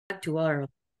to our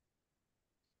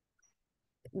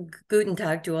Guten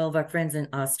Tag to all of our friends in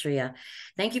Austria.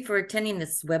 Thank you for attending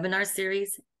this webinar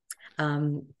series.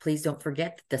 Please don't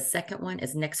forget that the second one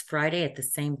is next Friday at the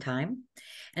same time.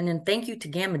 And then thank you to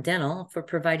Gamma Dental for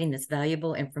providing this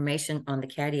valuable information on the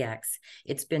CADIAX.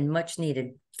 It's been much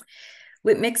needed.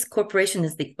 Whitmix Corporation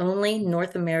is the only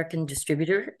North American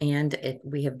distributor, and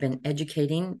we have been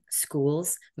educating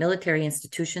schools, military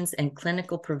institutions, and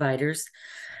clinical providers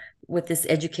with this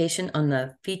education on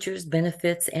the features,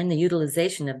 benefits, and the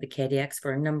utilization of the CADIAX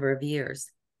for a number of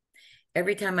years.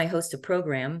 Every time I host a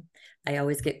program, I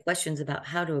always get questions about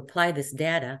how to apply this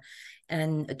data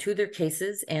and to their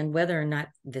cases and whether or not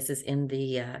this is in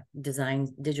the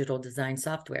digital design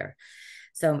software.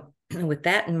 So with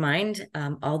that in mind,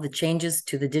 all the changes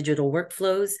to the digital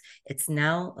workflows, it's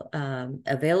now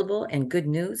available, and good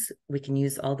news, we can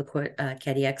use all the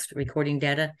CADIAX recording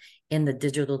data in the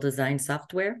digital design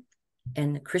software.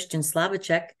 And Christian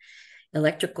Slavicek,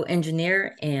 electrical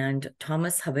engineer, and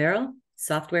Thomas Havero,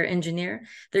 software engineer,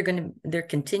 they're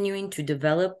continuing to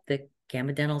develop the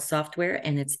Gamma Dental software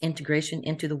and its integration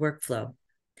into the workflow.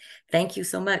 Thank you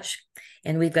so much.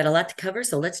 And we've got a lot to cover,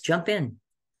 so let's jump in.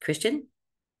 Christian?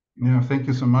 Yeah, thank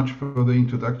you so much for the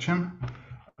introduction.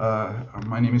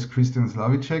 My name is Christian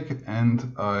Slavicek,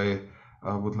 and I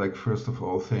would like first of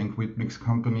all thank Whitmix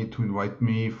Company to invite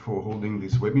me for holding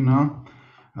this webinar.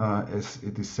 As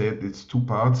it is said, it's two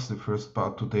parts. The first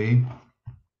part today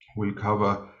will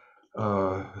cover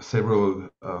several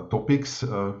topics,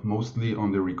 mostly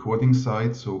on the recording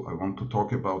side. So I want to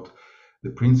talk about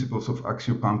the principles of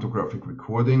axio-panthographic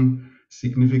recording,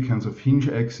 significance of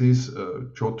hinge-axis,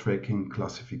 jaw tracking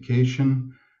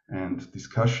classification, and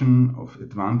discussion of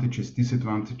advantages,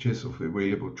 disadvantages of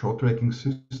available jaw tracking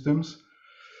systems.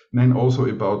 Then also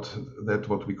about that,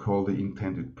 what we call the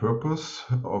intended purpose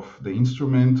of the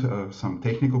instrument, some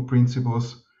technical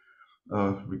principles,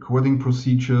 recording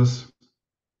procedures,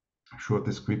 short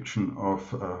description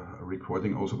of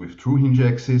recording also with true hinge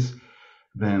axis,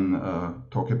 then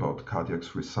talk about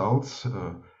CADIAX results,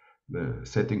 the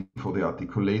setting for the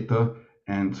articulator,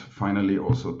 and finally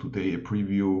also today a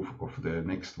preview of the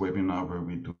next webinar where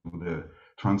we do the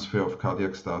transfer of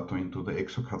CADIAX data into the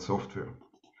Exocad software.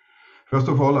 First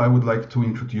of all, I would like to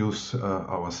introduce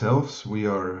ourselves. We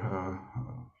are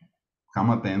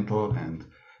Gamma Dental, and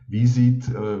Visit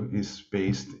is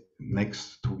based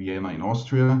next to Vienna in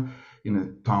Austria in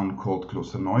a town called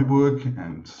Klosterneuburg,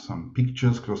 and some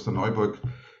pictures. Klosterneuburg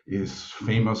is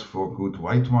famous for good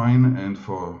white wine and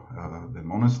for the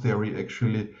monastery.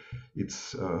 Actually,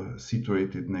 it's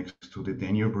situated next to the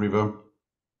Danube River,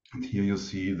 and here you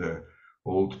see the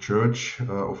old church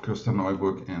of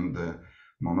Klosterneuburg and the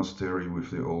monastery with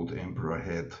the old emperor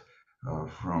head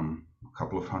from a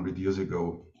couple of hundred years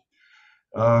ago.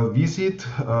 Visit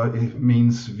it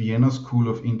means Vienna School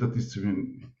of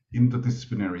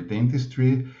Interdisciplinary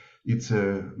Dentistry. It's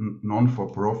a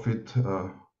non-for-profit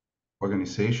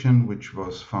organization which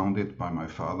was founded by my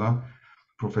father,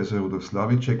 Professor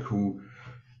Slavicek, who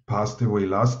passed away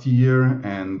last year,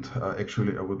 and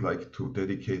actually I would like to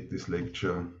dedicate this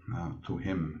lecture to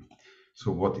him.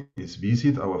 So what is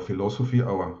Visit? Our philosophy,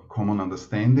 our common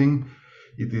understanding.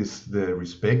 It is the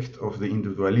respect of the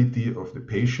individuality of the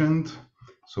patient,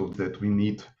 so that we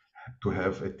need to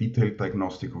have a detailed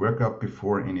diagnostic workup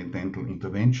before any dental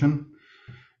intervention.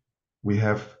 We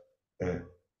have a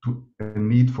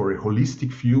need for a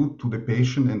holistic view to the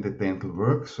patient and the dental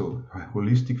work. So a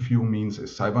holistic view means a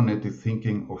cybernetic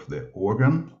thinking of the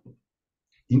organ,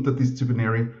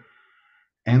 interdisciplinary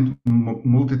and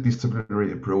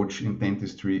multidisciplinary approach in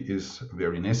dentistry is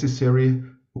very necessary.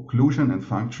 Occlusion and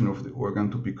function of the organ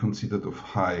to be considered of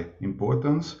high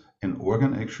importance. An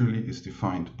organ actually is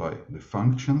defined by the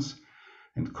functions,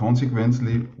 and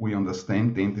consequently we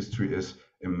understand dentistry as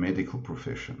a medical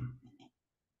profession.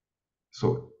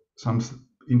 So some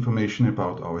information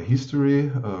about our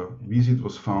history. Visit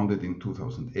was founded in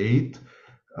 2008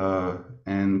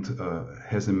 and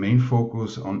has a main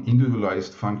focus on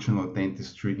individualized functional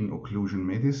dentistry in occlusion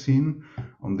medicine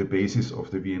on the basis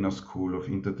of the Vienna School of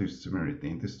Interdisciplinary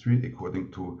Dentistry, according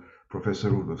to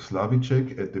Professor Rudolf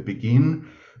Slavicek. At the beginning,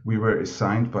 we were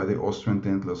assigned by the Austrian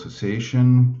Dental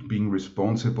Association, being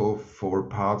responsible for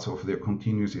parts of their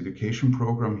continuous education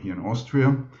program here in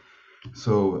Austria.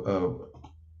 So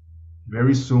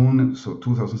very soon, so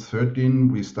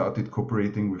 2013, we started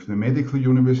cooperating with the Medical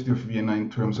University of Vienna in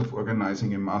terms of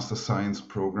organizing a master science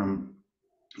program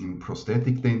in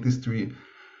prosthetic dentistry.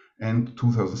 And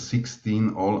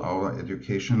 2016, all our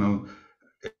educational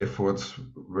efforts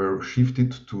were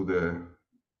shifted to the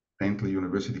Dental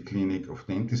University Clinic of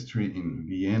Dentistry in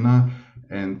Vienna,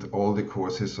 and all the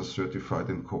courses are certified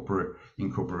in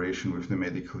cooperation with the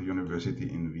Medical University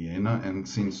in Vienna. And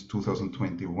since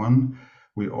 2021,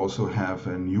 we also have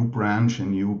a new branch, a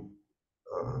new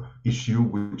issue,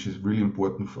 which is really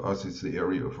important for us. It's the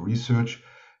area of research.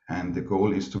 And the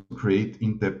goal is to create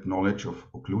in-depth knowledge of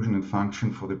occlusion and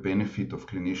function for the benefit of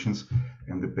clinicians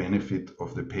and the benefit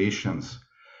of the patients.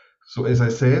 So as I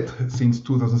said, since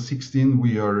 2016,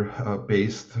 we are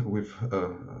based with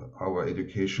our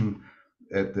education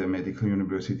at the Medical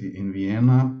University in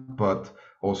Vienna, but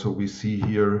also we see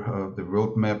here the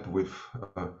world map with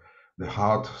the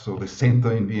heart, so the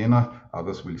center in Vienna.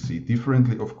 Others will see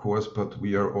differently, of course, but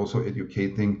we are also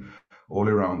educating all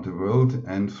around the world,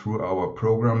 and through our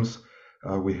programs,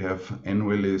 we have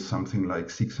annually something like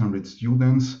 600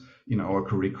 students in our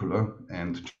curricula,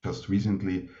 and just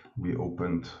recently we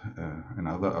opened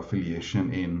another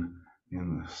affiliation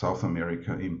in South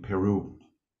America, in Peru.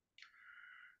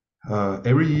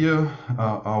 Every year,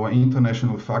 our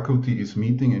international faculty is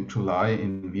meeting in July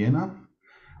in Vienna,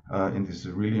 and this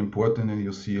is really important, and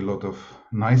you see a lot of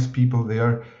nice people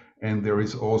there. And there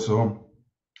is also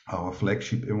our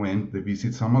flagship event, the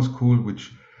Visit Summer School,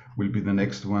 which will be the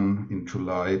next one in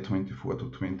July 24 to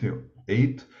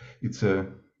 28. It's a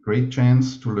great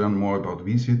chance to learn more about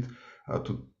Visit,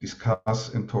 to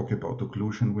discuss and talk about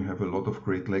occlusion. We have a lot of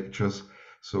great lectures,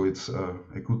 so it's a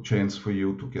good chance for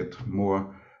you to get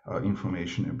more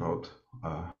information about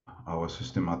our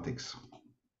systematics.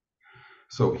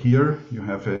 So here you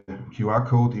have a QR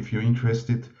code if you're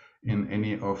interested in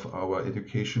any of our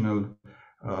educational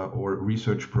or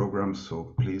research programs.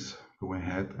 So please go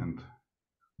ahead and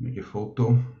make a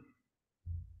photo.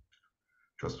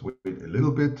 Just wait a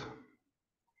little bit.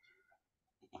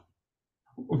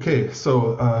 Okay,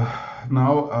 so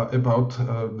now about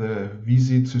the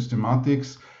Visit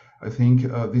systematics. I think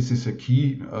this is a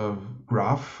key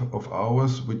graph of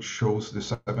ours, which shows the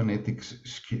cybernetic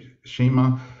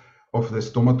schema of the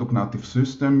stomatognative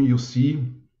system. You see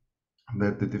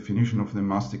that the definition of the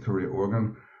masticatory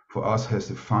organ for us has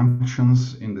the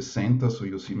functions in the center. So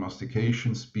you see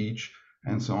mastication, speech,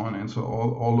 and so on, and so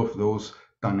all of those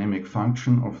dynamic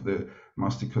function of the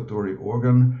masticatory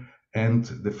organ. And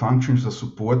the functions are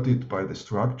supported by the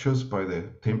structures, by the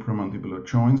temporomandibular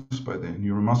joints, by the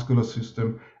neuromuscular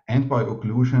system, and by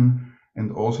occlusion,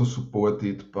 and also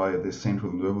supported by the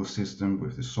central nervous system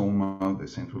with the soma, the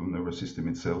central nervous system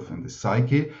itself, and the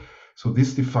psyche. So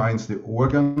this defines the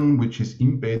organ, which is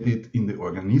embedded in the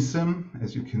organism,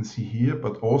 as you can see here,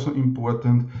 but also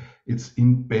important, it's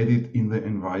embedded in the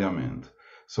environment.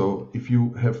 So if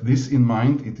you have this in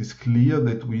mind, it is clear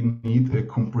that we need a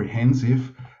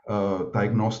comprehensive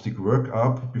diagnostic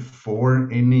workup before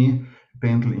any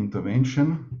dental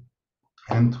intervention.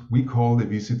 And we call the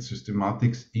Visit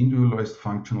systematics individualized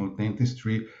functional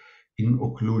dentistry in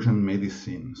occlusion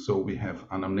medicine. So we have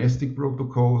anamnestic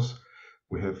protocols,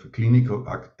 we have clinical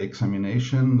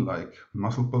examination like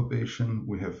muscle palpation,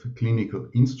 we have clinical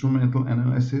instrumental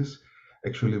analysis,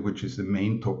 actually, which is the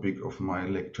main topic of my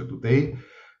lecture today.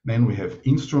 Then we have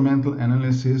instrumental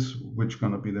analysis, which is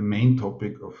going to be the main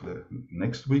topic of the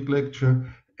next week lecture.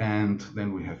 And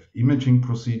then we have imaging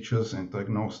procedures and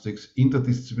diagnostics,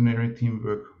 interdisciplinary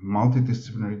teamwork,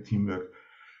 multidisciplinary teamwork,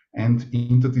 and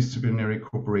interdisciplinary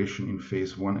cooperation in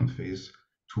phase 1 and phase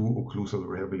 2 occlusal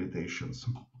rehabilitations.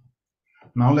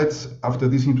 Now after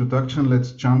this introduction,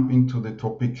 let's jump into the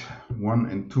topic 1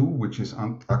 and 2, which is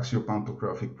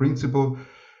axio-panthographic principle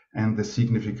and the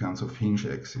significance of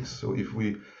hinge-axis. So if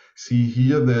we see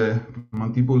here the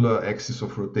mandibular axis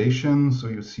of rotation, so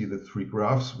you see the three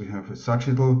graphs. We have a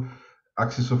sagittal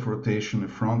axis of rotation, a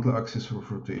frontal axis of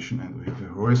rotation, and we have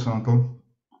a horizontal,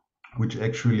 which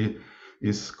actually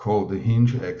is called the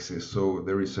hinge-axis. So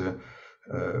there is a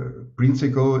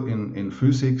principle in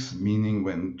physics, meaning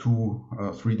when two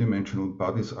three-dimensional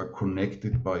bodies are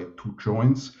connected by two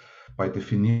joints, by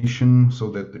definition, so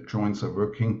that the joints are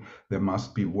working, there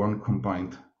must be one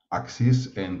combined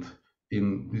axis, and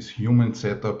in this human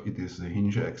setup, it is the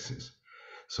hinge axis.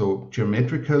 So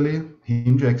geometrically,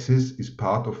 hinge axis is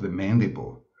part of the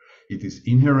mandible. It is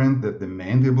inherent that the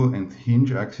mandible and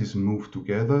hinge axis move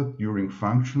together during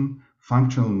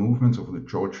functional movements of the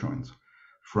jaw joints.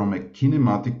 From a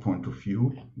kinematic point of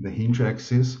view, the hinge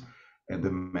axis and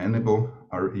the mandible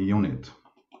are a unit.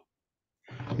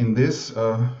 In this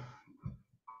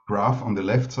graph on the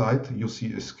left side, you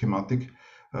see a schematic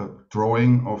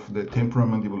drawing of the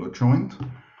temporomandibular joint.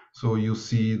 So you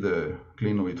see the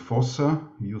glenoid fossa,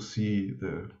 you see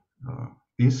the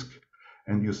disc,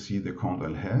 and you see the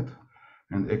condyle head.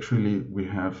 And actually we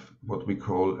have what we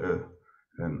call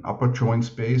an upper joint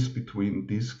space between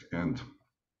disc and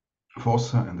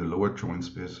fossa, and the lower joint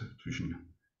space between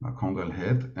condyle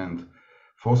head and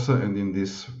fossa. And in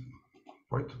this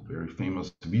quite very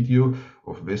famous video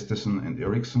of Westersen and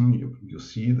Eriksson, you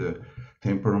see the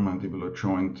temporomandibular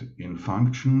joint in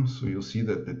function. So you see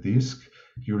that the disc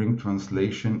during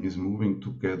translation is moving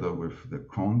together with the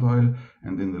condyle,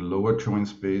 and in the lower joint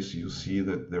space you see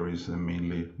that there is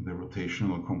mainly the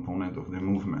rotational component of the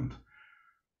movement.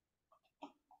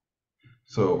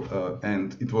 So,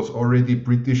 and it was already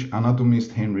British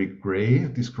anatomist Henry Gray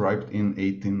described in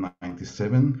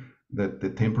 1897 that the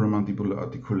temporomandibular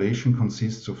articulation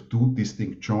consists of two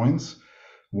distinct joints,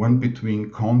 one between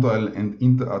condyle and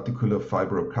interarticular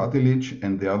fibrocartilage,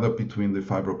 and the other between the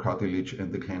fibrocartilage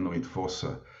and the glenoid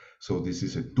fossa. So this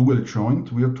is a dual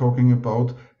joint we are talking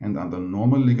about, and under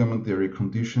normal ligamentary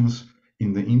conditions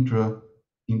in the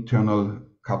internal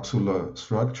capsular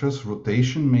structures,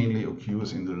 rotation mainly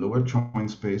occurs in the lower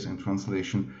joint space and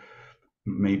translation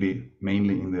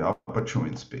mainly in the upper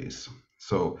joint space.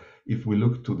 So if we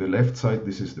look to the left side,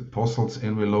 this is the Possel's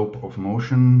envelope of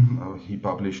motion he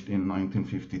published in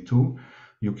 1952.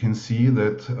 You can see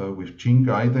that with gene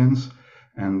guidance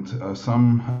and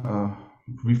some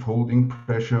withholding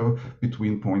pressure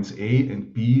between points A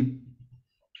and B,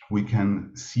 we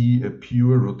can see a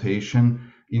pure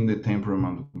rotation in the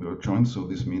temporomandibular joint. So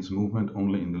this means movement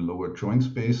only in the lower joint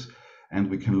space. And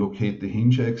we can locate the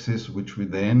hinge axis, which we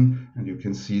then, and you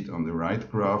can see it on the right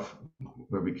graph,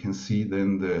 where we can see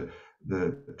then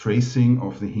the tracing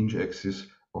of the hinge axis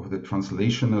of the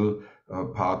translational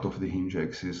part of the hinge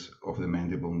axis of the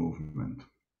mandible movement.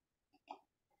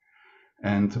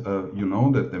 And you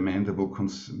know that the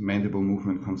mandible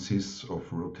movement consists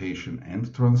of rotation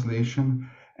and translation.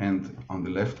 And on the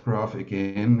left graph,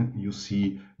 again, you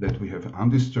see that we have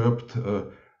undisturbed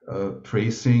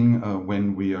tracing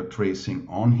when we are tracing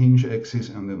on hinge axis.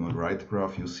 And then on the right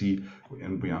graph, you see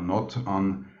when we are not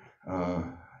on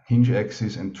hinge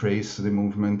axis and trace the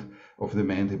movement of the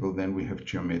mandible, then we have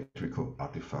geometrical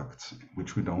artifacts,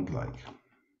 which we don't like.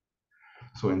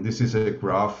 So, and this is a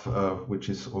graph which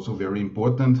is also very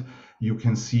important. You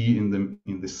can see in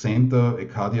the center a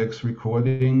CADIAX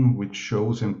recording which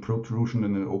shows a protrusion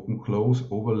and an open close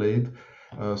overlaid.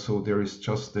 So there is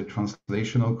just the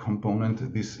translational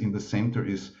component. This in the center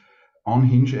is on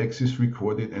hinge axis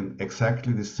recorded, and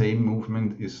exactly the same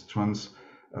movement is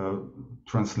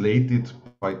translated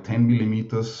by 10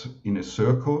 millimeters in a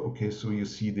circle. Okay, so you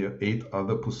see there are 8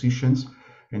 other positions.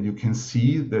 And you can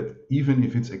see that even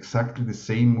if it's exactly the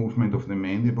same movement of the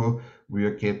mandible, we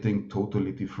are getting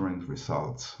totally different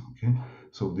results. Okay,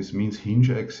 so this means hinge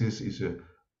axis is a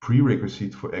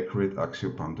prerequisite for accurate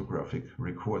axio-panthographic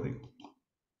recording.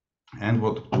 And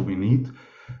what do we need?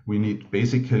 We need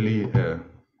basically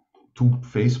 2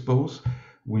 face bows.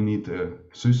 We need a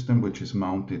system which is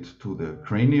mounted to the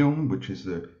cranium, which is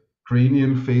the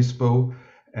cranial face bow.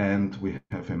 And we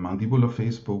have a mandibular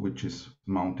face bow which is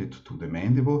mounted to the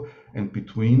mandible, and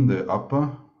between the upper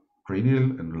cranial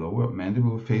and lower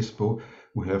mandible face bow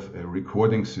we have a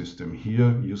recording system.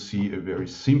 Here you see a very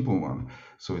simple one.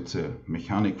 So it's a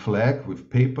mechanic flag with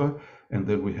paper, and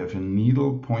then we have a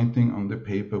needle pointing on the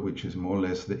paper, which is more or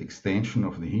less the extension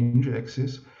of the hinge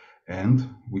axis. And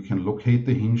we can locate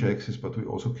the hinge axis, but we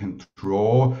also can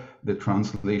draw the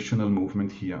translational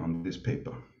movement here on this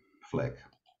paper flag.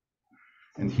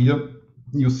 And here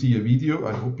you see a video,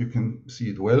 I hope you can see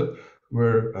it well,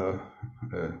 where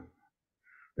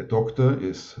a doctor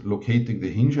is locating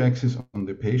the hinge axis on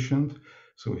the patient.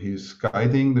 So he's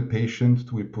guiding the patient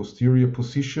to a posterior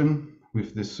position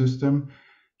with this system.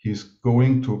 He's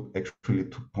going to actually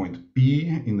to point B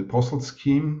in the Posselt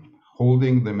scheme,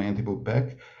 holding the mandible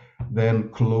back, then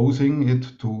closing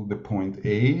it to the point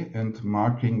A and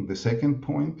marking the second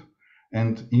point.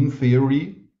 And in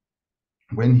theory,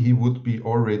 when he would be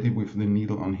already with the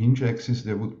needle on hinge axis,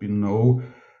 there would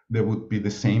be the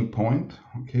same point.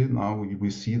 Okay, now we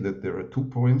see that there are 2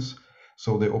 points.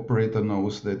 So the operator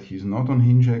knows that he's not on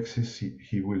hinge axis.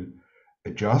 He will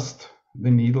adjust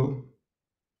the needle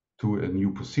to a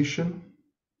new position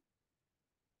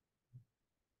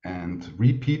and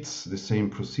repeats the same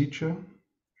procedure.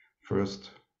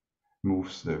 First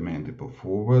moves the mandible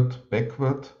forward,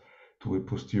 backward to a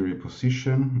posterior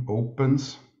position,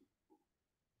 opens.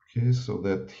 Okay, so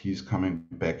that he's coming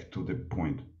back to the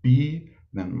point B,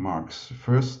 then marks the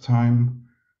first time,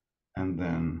 and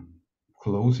then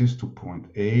closes to point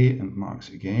A and marks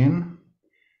again.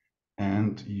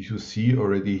 And you see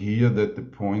already here that the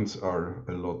points are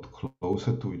a lot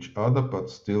closer to each other, but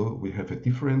still we have a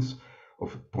difference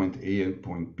of point A and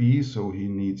point B. So he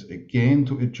needs again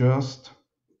to adjust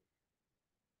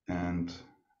and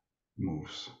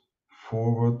moves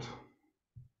forward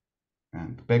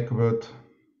and backward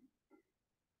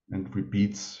and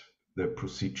repeats the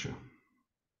procedure.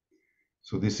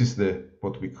 So this is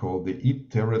what we call the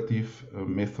iterative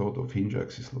method of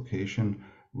hinge-axis location,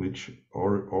 which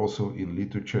also in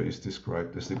literature is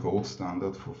described as the gold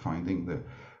standard for finding the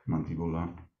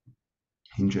mandibular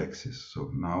hinge-axis.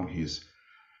 So now he's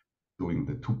doing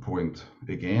the 2-point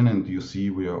again, and you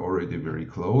see we are already very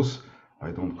close.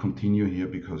 I don't continue here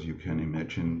because you can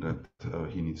imagine that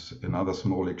he needs another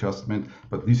small adjustment,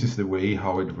 but this is the way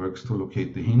how it works to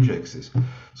locate the hinge axis.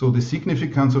 So the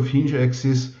significance of hinge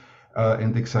axis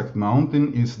and exact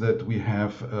mounting is that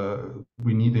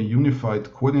we need a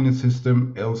unified coordinate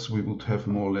system, else we would have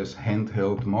more or less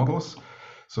handheld models.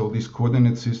 So this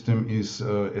coordinate system is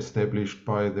established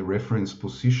by the reference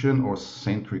position or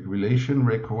centric relation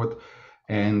record,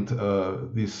 and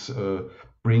this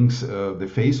brings the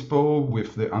face bow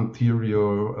with the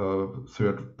anterior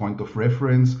third point of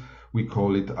reference. We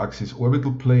call it axis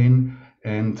orbital plane,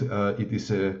 and it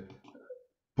is a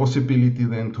possibility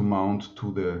then to mount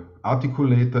to the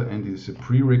articulator, and is a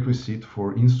prerequisite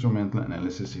for instrumental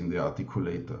analysis in the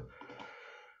articulator.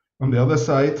 On the other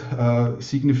side,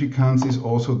 significance is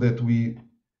also that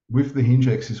with the hinge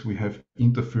axis, we have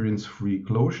interference-free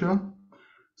closure.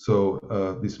 So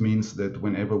this means that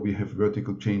whenever we have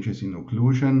vertical changes in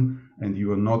occlusion and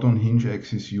you are not on hinge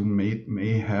axis, you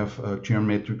may have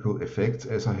geometrical effects,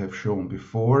 as I have shown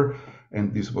before.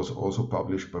 And this was also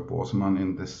published by Bosman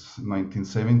in the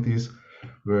 1970s,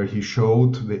 where he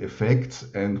showed the effects.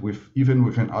 And even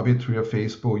with an arbitrary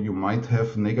face bow, you might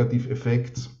have negative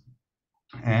effects.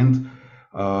 And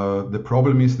the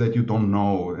problem is that you don't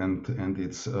know, and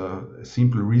it's a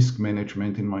simple risk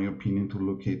management, in my opinion, to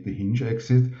locate the hinge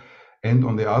axis. And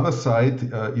on the other side,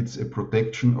 it's a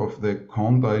protection of the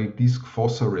condyle disc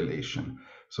fossa relation.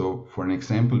 So for an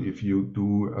example, if you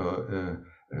do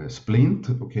a splint,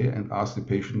 okay, and ask the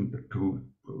patient to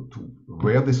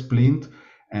wear the splint,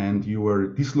 and you are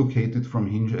dislocated from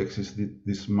hinge axis,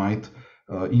 this might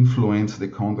influence the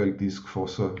condyle disc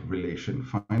fossa relation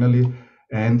finally.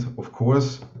 And of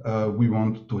course, we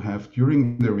want to have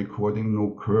during the recording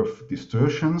no curve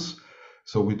distortions.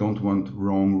 So we don't want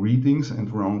wrong readings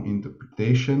and wrong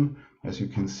interpretation. As you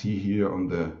can see here on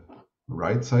the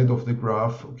right side of the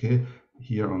graph, okay,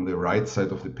 here on the right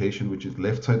side of the patient, which is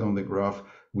left side on the graph,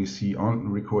 we see on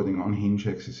recording on hinge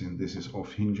axis, and this is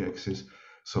off hinge axis.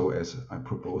 So as I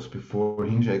proposed before,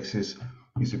 hinge axis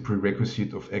is a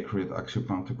prerequisite of accurate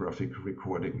axio-panthographic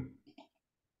recording.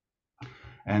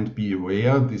 And be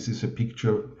aware, this is a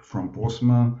picture from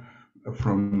Bosman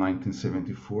from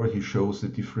 1974. He shows the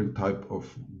different type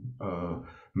of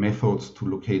methods to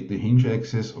locate the hinge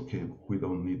axis. Okay, we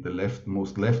don't need the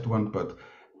most left one, but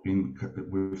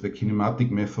with the kinematic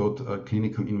method,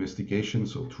 clinical investigation,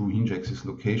 so through hinge axis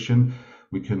location,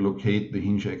 we can locate the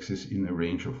hinge axis in a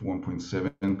range of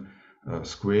 1.7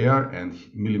 square and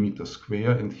millimeter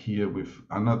square, and here with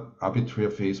arbitrary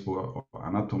face bow or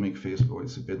anatomic face bow,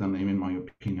 it's a better name in my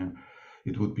opinion,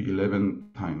 it would be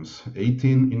 11 times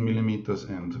 18 in millimeters,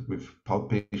 and with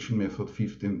palpation method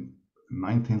 15,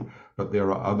 19. But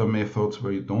there are other methods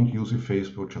where you don't use a face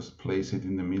bow, just place it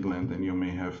in the middle, and then you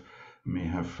may have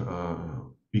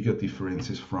bigger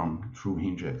differences from through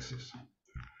hinge axis.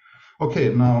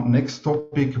 Okay, now next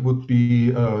topic would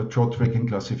be jaw tracking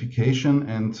classification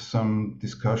and some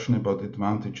discussion about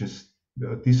advantages,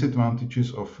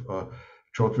 disadvantages of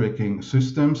jaw tracking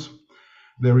systems.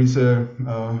 There is a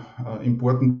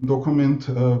important document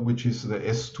which is the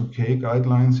S2K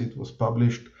guidelines. It was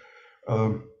published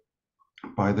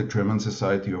by the German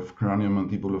Society of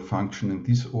Craniomandibular Function and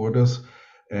Disorders,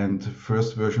 and the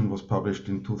first version was published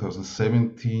in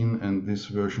 2017, and this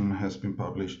version has been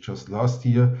published just last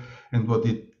year. And what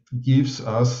it gives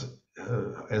us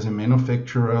as a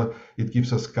manufacturer, it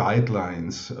gives us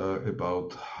guidelines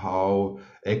about how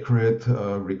accurate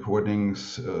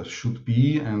recordings should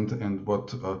be, and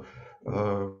what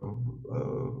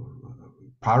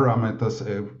parameters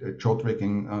a jaw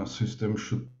tracking system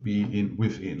should be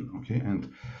within. Okay, and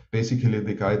basically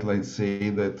the guidelines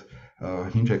say that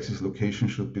hinge axis location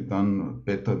should be done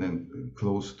better than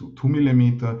close to 2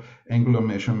 millimeter. Angular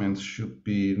measurements should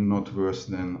be not worse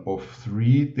than of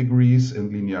 3 degrees,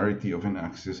 and linearity of an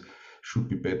axis should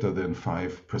be better than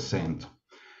 5%.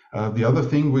 The other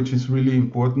thing which is really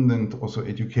important and also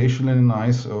educationally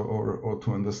nice or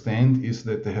to understand is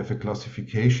that they have a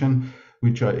classification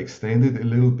which I extended a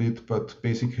little bit, but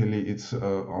basically it's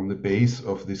on the base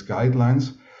of these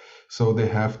guidelines. So they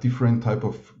have different type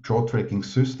of jaw tracking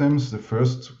systems. The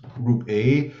first group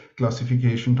A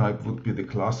classification type would be the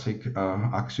classic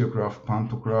axiograph,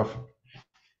 pantograph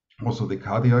Also the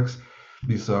CADIAX.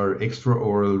 These are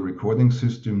extraoral recording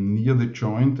system near the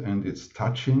joint, and it's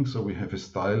touching. So we have a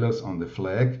stylus on the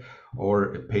flag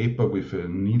or a paper with a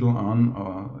needle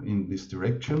on in this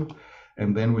direction.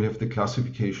 And then we have the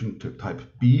classification to type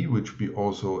B, which be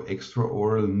also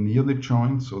extraoral near the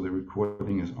joint. So the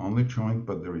recording is on the joint,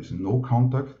 but there is no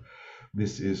contact.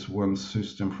 This is one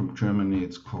system from Germany.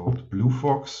 It's called Blue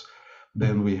Fox.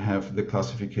 Then we have the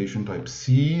classification type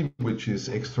C, which is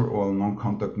extraoral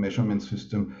non-contact measurement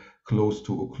system close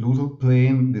to occlusal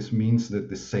plane. This means that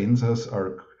the sensors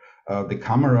are, the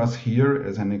cameras here,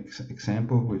 as an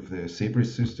example with the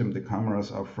Sebris system, the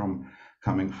cameras are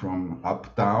coming from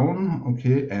up down,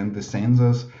 okay, and the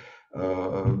sensors,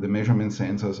 the measurement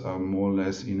sensors are more or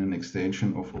less in an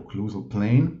extension of occlusal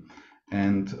plane.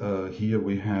 And here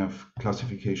we have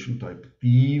classification type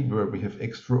B, where we have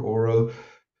extraoral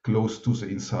close to the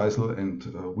incisal and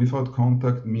without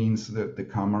contact, means that the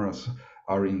cameras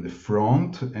are in the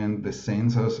front and the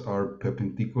sensors are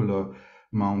perpendicular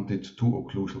mounted to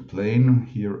occlusal plane.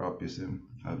 Here up is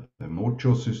a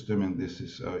Mojo system, and this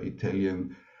is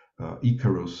Italian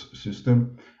Icarus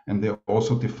system. And they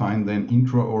also define then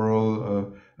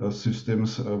intraoral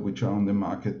systems which are on the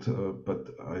market,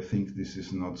 but I think this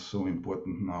is not so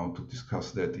important now to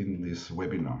discuss that in this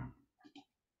webinar.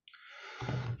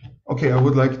 Okay, I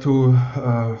would like to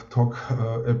talk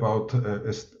about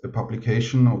a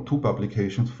publication or two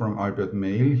publications from Albert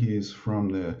Mehl. He is from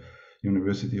the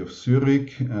University of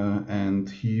Zurich, and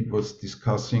he was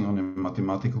discussing on a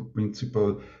mathematical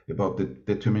principle about the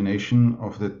determination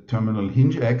of the terminal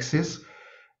hinge axis.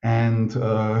 And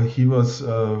he was,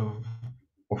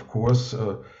 of course,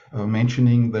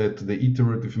 mentioning that the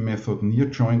iterative method near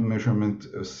joint measurement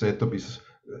setup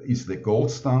is the gold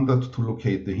standard to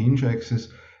locate the hinge axis,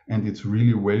 and it's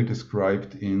really well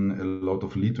described in a lot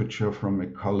of literature from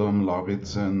McCollum,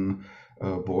 Lauritsen,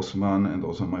 Bosman, and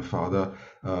also my father,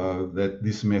 that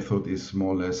this method is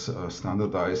more or less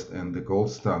standardized and the gold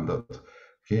standard.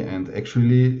 Okay, and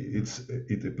actually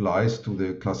it applies to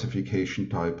the classification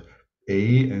type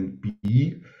A and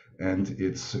B, and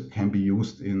it can be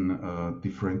used in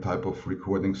different type of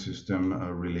recording system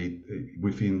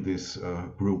within this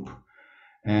group.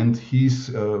 And he's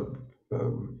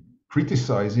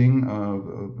criticizing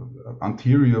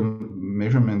anterior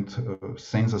measurement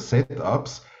sensor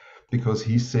setups, because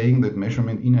he's saying that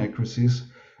measurement inaccuracies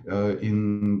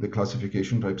in the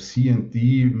classification type C and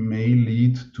D may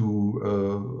lead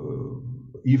to,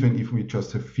 even if we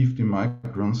just have 50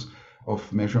 microns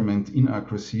of measurement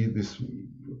inaccuracy, this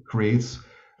creates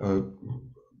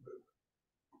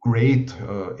great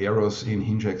errors in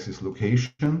hinge axis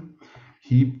location.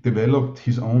 He developed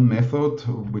his own method,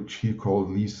 which he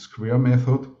called least square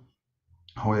method.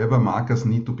 However, markers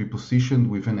need to be positioned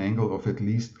with an angle of at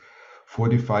least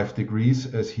 45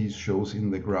 degrees, as he shows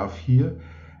in the graph here.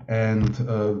 And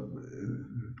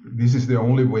this is the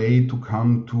only way to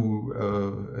come to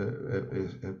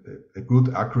a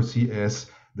good accuracy as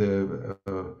the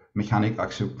mechanic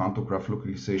axio-panthographic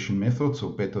localization method, so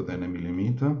better than a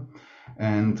millimeter.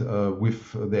 And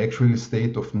with the actual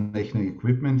state of technical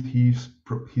equipment, he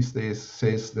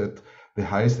says that the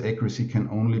highest accuracy can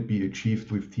only be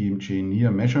achieved with TMJ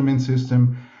near measurement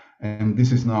system. And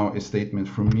this is now a statement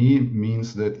from me. It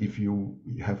means that if you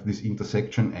have this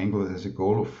intersection angle as a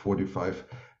goal of 45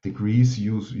 degrees,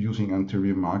 using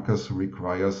anterior markers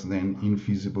requires then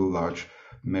infeasible large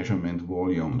measurement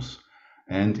volumes.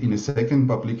 And in a second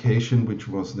publication, which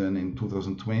was then in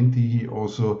 2020, he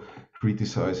also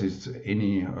criticizes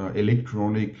any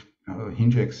electronic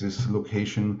hinge axis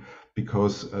location,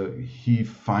 because he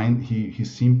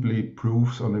simply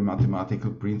proves on a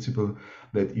mathematical principle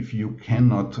that if you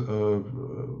cannot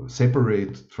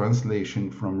separate translation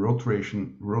from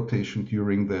rotation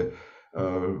during the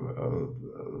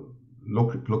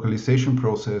localization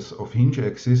process of hinge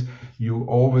axis, you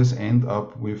always end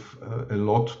up with a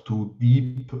lot too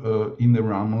deep in the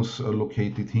ramus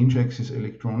located hinge axis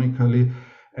electronically.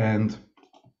 And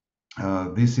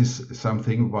this is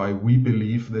something why we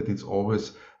believe that it's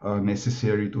always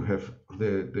necessary to have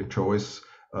the choice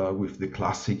with the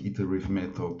classic iterative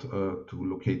method to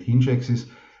locate hinge axis.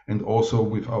 And also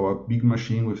with our big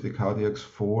machine, with the CADIAX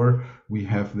 4, we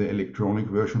have the electronic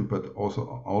version, but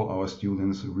also all our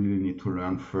students really need to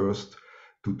learn first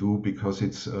to do, because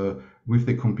it's with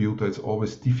the computer, it's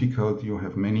always difficult. You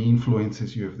have many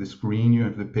influences. You have the screen, you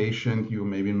have the patient, you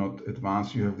maybe not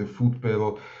advanced, you have the foot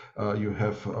pedal, you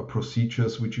have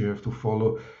procedures which you have to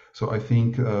follow. So I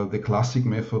think the classic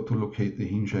method to locate the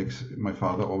hinge axis, my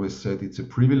father always said, it's a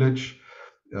privilege.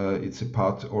 It's a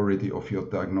part already of your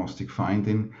diagnostic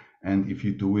finding. And if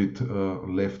you do it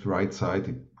left, right side,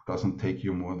 it doesn't take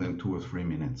you more than 2 or 3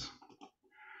 minutes.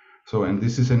 So, and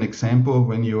this is an example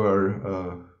when you are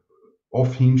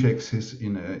off hinge axis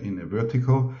in a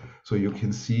vertical. So you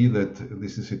can see that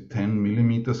this is a 10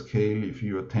 millimeter scale. If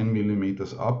you are 10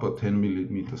 millimeters up or 10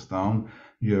 millimeters down,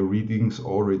 your readings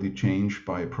already change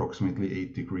by approximately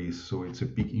 8 degrees. So it's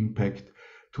a big impact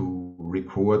to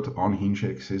record on hinge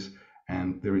axis,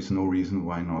 and there is no reason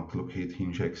why not locate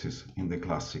hinge axis in the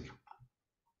classic.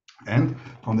 And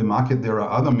on the market, there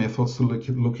are other methods to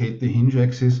locate the hinge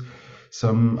axis.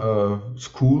 Some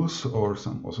schools or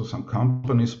also some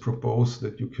companies propose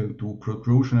that you can do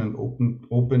protrusion and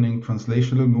opening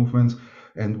translational movements,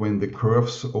 and when the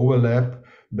curves overlap,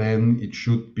 then it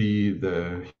should be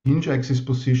the hinge axis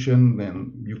position.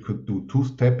 Then you could do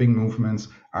tooth tapping movements,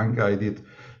 unguided,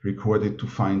 recorded to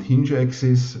find hinge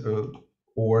axis,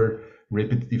 or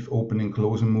repetitive opening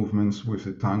closing movements with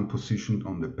the tongue positioned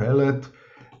on the palate,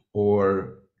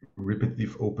 or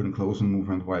repetitive open closing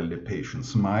movement while the patient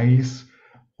smiles,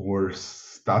 or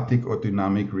static or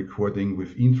dynamic recording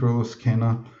with intraoral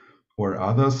scanner, or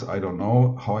others. I don't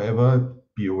know. However,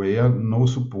 be aware, no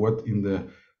support in the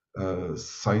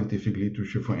scientific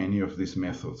literature for any of these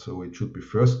methods. So it should be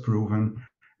first proven,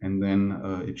 and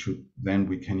then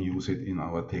we can use it in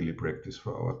our daily practice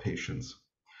for our patients.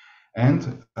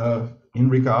 And in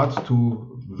regards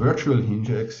to virtual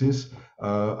hinge axis,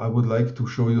 I would like to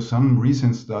show you some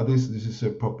recent studies. This is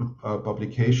a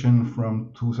publication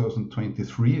from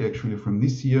 2023, actually from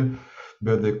this year,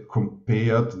 where they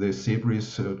compared the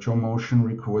Sebris jaw motion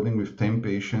recording with 10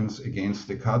 patients against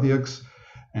the CADIAX.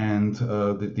 And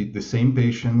they did the same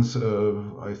patients,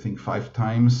 I think 5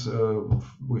 times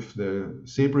with the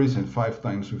Sebris and 5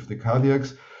 times with the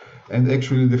CADIAX. And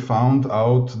actually they found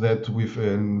out that with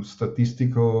a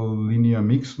statistical linear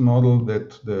mixed model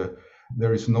that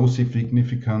there is no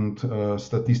significant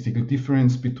statistical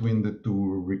difference between the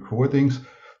two recordings.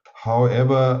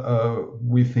 However,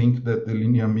 we think that the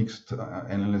linear mixed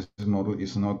analysis model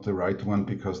is not the right one,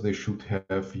 because they should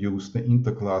have used the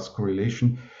interclass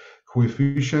correlation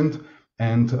coefficient.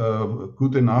 And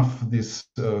good enough, this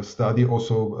study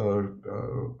also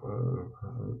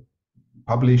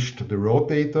published the raw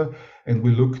data, and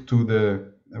we look to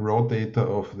the raw data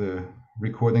of the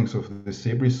recordings of the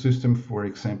Sebris system, for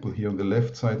example, here on the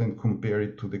left side, and compare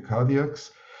it to the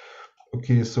CADIAX.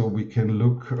 Okay, so we can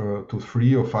look to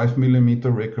 3 or 5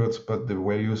 millimeter records, but the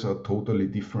values are totally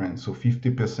different. So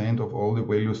 50% of all the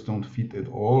values don't fit at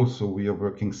all. So we are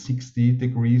working 60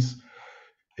 degrees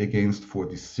against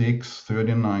 46,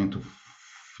 39 to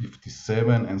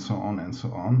 57, and so on and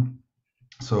so on.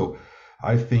 So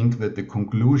I think that the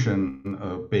conclusion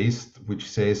which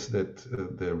says that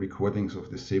the recordings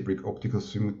of the Sebric optical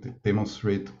system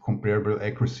demonstrate comparable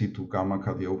accuracy to gamma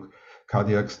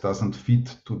CADIAX doesn't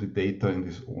fit to the data, and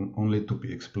is only to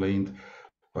be explained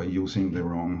by using the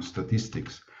wrong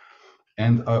statistics.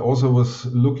 And I also was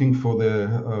looking for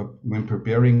when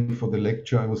preparing for the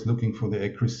lecture, I was looking for the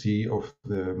accuracy of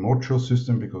the Mojo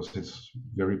system, because it's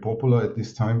very popular at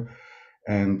this time.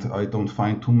 And I don't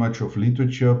find too much of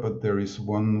literature, but there is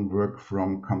one work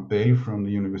from Campbell from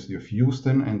the University of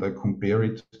Houston, and I compare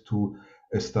it to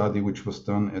a study which was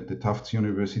done at the Tufts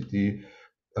University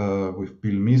with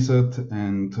Bill Mizet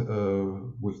and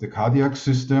with the CADIAX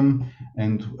system.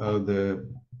 And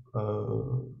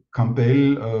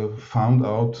Campbell found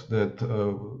out that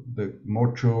the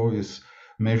Mojo is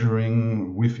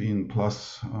measuring within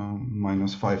plus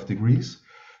minus 5 degrees.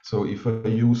 So if I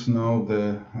use now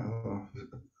the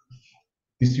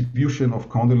distribution of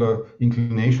condylar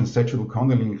inclination, sagittal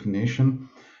condylar inclination,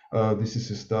 this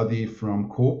is a study from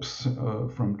Kops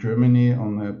from Germany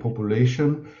on a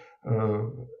population,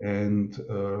 and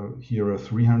here are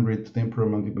 300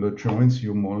 temporomandibular joints.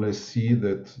 You more or less see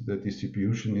that the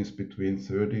distribution is between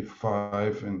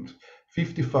 35 and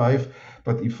 55,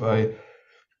 but if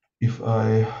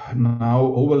I now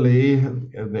overlay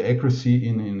the accuracy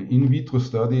in an in vitro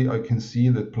study, I can see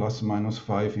that plus minus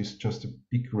 5 is just a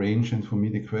big range. And for me,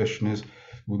 the question is,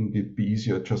 wouldn't it be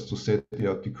easier just to set the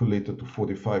articulator to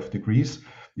 45 degrees?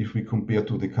 If we compare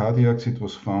to the CADIAX, it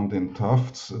was found in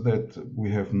Tufts that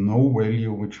we have no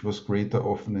value which was greater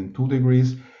often than 2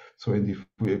 degrees. So, and if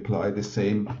we apply the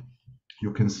same,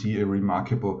 you can see a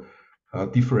remarkable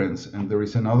difference. And there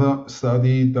is another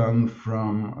study done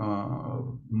from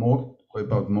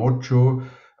about Mojo,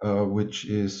 which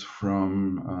is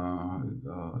from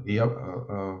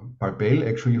Barbel,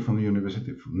 actually from the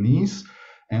University of Nice.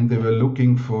 And they were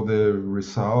looking for the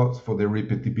results, for the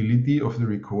repeatability of the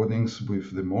recordings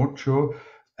with the Mojo.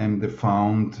 And they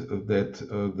found that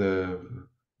the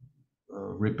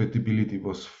repeatability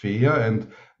was fair and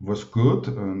was good,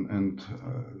 and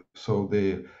so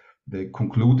they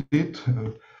concluded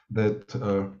that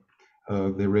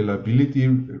the reliability,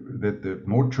 that the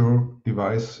motor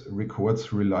device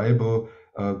records reliable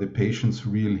the patient's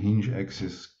real hinge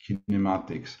axis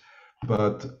kinematics.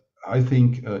 But I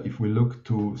think if we look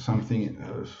to something,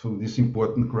 so this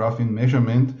important graph in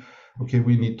measurement, okay,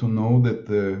 we need to know that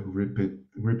the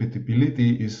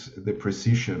repeatability is the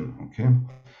precision, okay?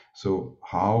 So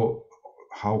how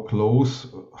close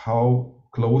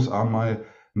are my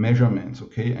measurements,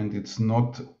 okay? And it's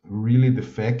not really the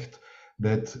fact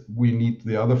that we need,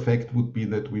 the other fact would be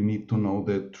that we need to know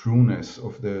the trueness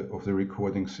of the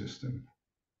recording system.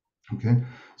 Okay,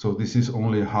 so this is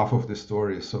only half of the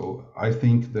story. So I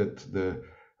think that the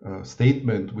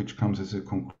statement which comes as a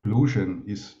conclusion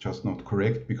is just not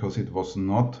correct, because it was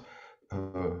not,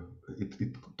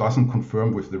 it doesn't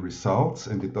confirm with the results,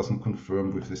 and it doesn't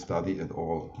confirm with the study at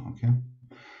all. Okay,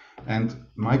 and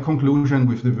my conclusion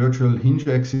with the virtual hinge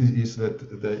axis is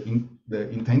that the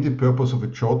intended purpose of a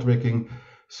jaw tracking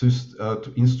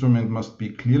instrument must be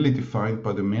clearly defined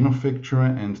by the manufacturer,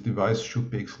 and device should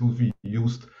be exclusively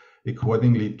used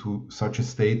accordingly to such a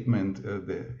statement.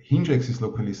 The hinge axis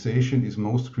localization is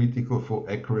most critical for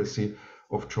accuracy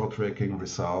of jaw tracking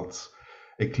results.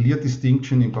 A clear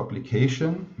distinction in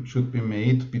publication should be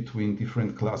made between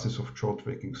different classes of jaw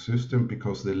tracking system,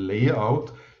 because the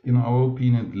layout, in our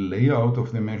opinion, the layout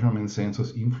of the measurement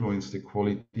sensors influence the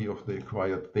quality of the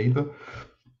acquired data.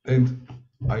 And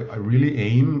I really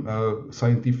aim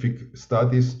scientific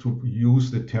studies to use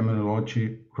the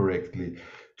terminology correctly.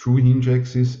 True hinge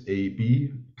axis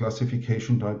A/B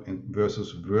classification type and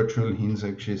versus virtual hinge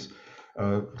axis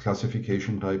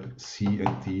classification type C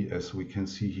and D, as we can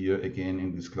see here again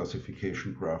in this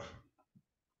classification graph.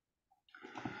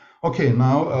 Okay,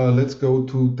 now let's go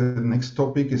to the next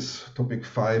topic, is topic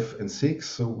 5 and 6.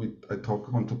 So I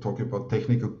want to talk about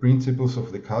technical principles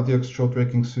of the CADIAX jaw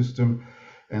tracking system,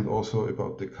 and also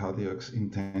about the CADIAX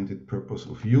intended purpose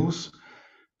of use.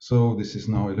 So this is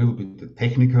now a little bit the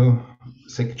technical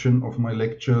section of my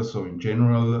lecture. So in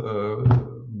general,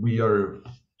 we are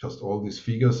just all these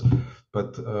figures,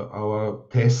 but our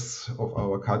tests of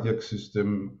our CADIAX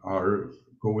system are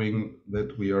going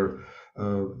that we are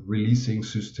releasing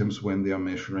systems when they are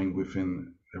measuring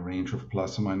within a range of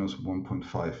plus or minus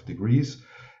 1.5 degrees.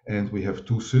 And we have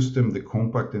two systems, the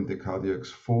compact and the CADIAX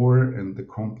 4, and the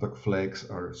compact flags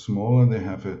are smaller. They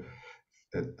have a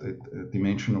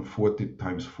dimension of 40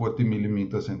 times 40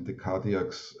 millimeters, and the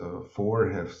CADIAX 4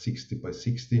 have 60 by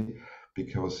 60,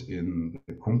 because in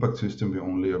the compact system we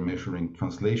only are measuring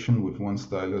translation with one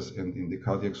stylus, and in the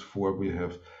CADIAX 4 we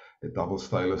have a double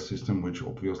stylus system, which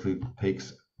obviously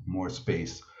takes more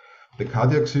space. The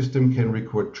CADIAX system can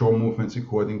record jaw movements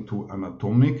according to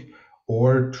anatomic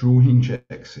or true hinge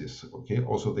axis. Okay,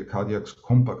 also the CADIAX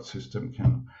compact system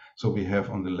can. So we have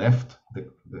on the left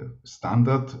the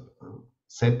standard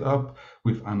setup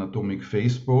with anatomic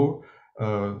phase bow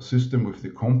system with the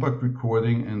compact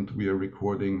recording, and we are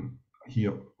recording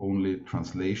here only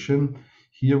translation.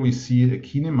 Here we see a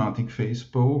kinematic phase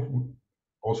bow.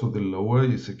 Also the lower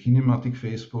is a kinematic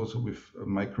phase bow, so with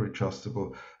micro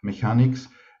adjustable mechanics,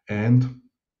 and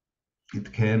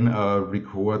it can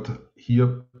record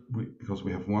here, because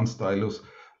we have one stylus,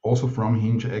 also from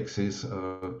hinge axis,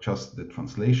 just the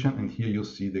translation. And here you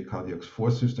see the CADIAX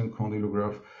 4 system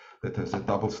condylograph that has a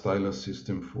double stylus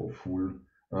system for full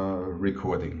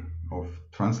recording of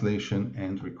translation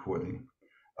and recording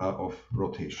of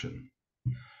rotation.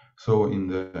 So in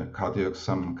the CADIAX,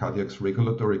 some CADIAX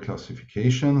regulatory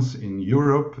classifications in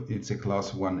Europe, it's a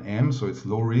class 1M, so it's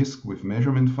low risk with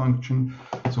measurement function.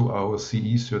 So our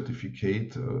CE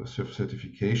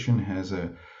certification has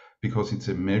a, because it's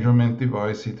a measurement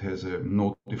device, it has a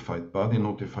notified body.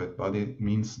 Notified body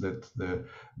means that the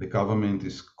government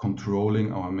is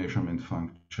controlling our measurement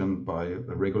function by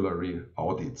regular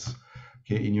audits.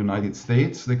 Okay, in United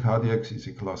States, the CADIAX is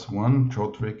a class 1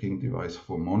 jaw tracking device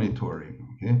for monitoring.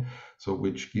 Okay, so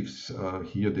which gives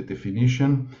here the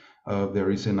definition.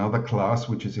 There is another class,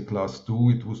 which is a class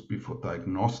 2. It would be for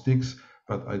diagnostics,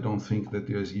 but I don't think that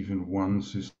there is even one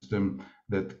system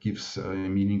that gives a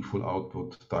meaningful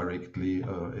output directly,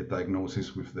 a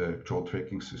diagnosis with the jaw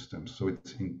tracking system. So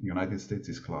it's in United States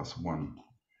is class 1.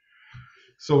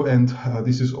 So, and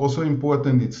this is also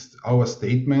important. It's our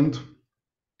statement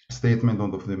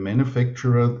of the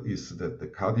manufacturer is that the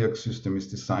CADIAX system is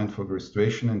designed for the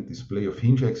restoration and display of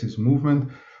hinge axis movement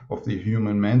of the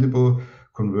human mandible,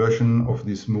 conversion of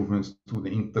these movements to the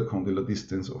intercondylar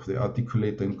distance of the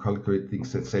articulator, and calculating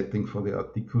set setting for the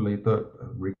articulator,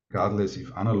 regardless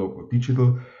if analog or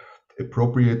digital,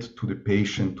 appropriate to the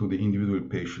patient, to the individual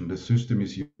patient. The system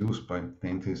is used by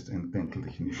dentists and dental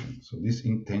technicians. So this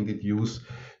intended use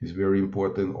is very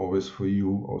important always for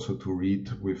you also to read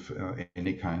with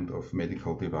any kind of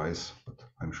medical device, but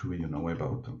I'm sure you know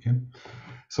about, okay?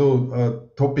 So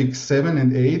topic 7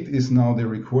 and 8 is now the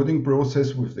recording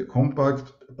process with the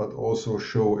compact, but also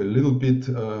show a little bit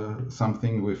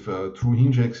something with true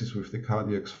hinge axis with the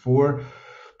CADIAX 4.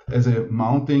 As a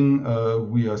mounting,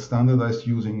 we are standardized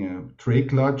using a tray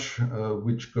clutch,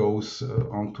 which goes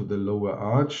onto the lower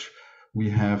arch. We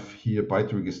have here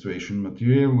bite registration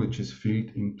material, which is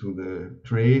filled into the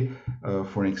tray,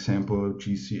 for example,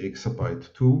 GC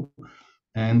Exabite 2,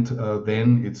 and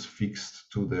then it's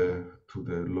fixed to the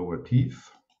lower teeth.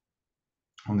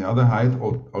 On the other hand,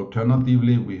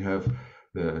 alternatively, we have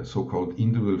the so-called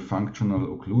individual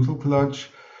functional occlusal clutch,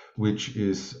 which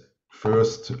is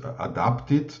first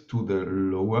adapted to the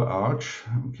lower arch,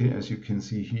 okay, as you can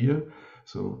see here.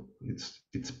 So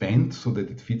it's bent so that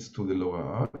it fits to the lower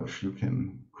arch. You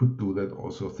could do that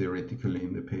also theoretically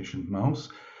in the patient mouth.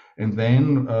 And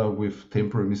then with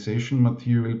temporization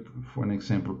material, for an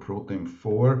example, Protem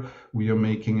 4, we are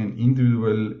making an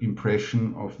individual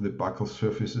impression of the buccal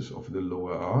surfaces of the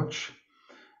lower arch.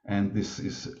 And this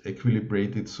is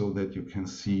equilibrated so that you can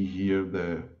see here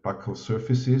the buccal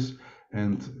surfaces,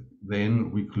 and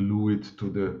then we glue it to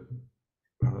the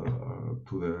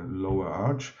lower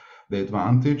arch. The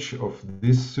advantage of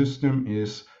this system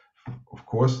is, of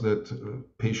course, that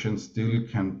patients still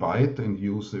can bite and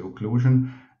use the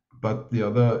occlusion. But the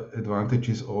other advantage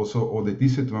is also, or the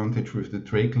disadvantage with the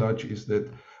tray clutch is that,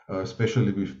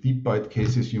 especially with deep bite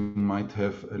cases, you might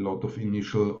have a lot of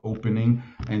initial opening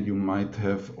and you might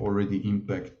have already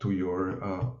impact to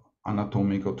your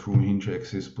anatomic or true hinge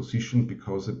axis position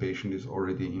because the patient is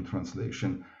already in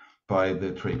translation by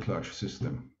the tray clutch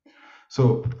system.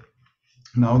 So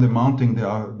now the mounting,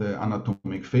 the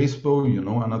anatomic face bow, you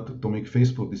know, anatomic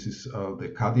face bow, this is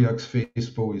the CADIAX face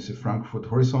bow, is a Frankfurt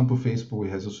horizontal face bow.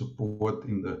 It has a support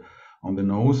on the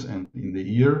nose and in the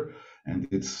ear, and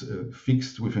it's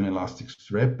fixed with an elastic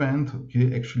strap band.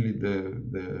 Okay, actually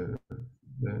the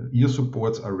ear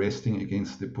supports are resting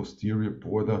against the posterior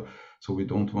border, so we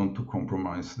don't want to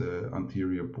compromise the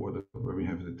anterior border where we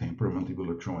have the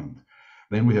temporomandibular joint.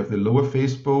 Then we have the lower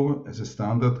face bow as a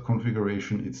standard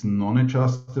configuration. It's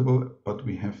non-adjustable, but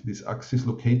we have these axis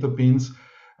locator pins.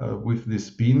 With these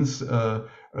pins,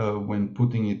 when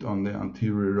putting it on the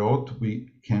anterior rod, we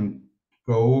can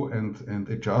go and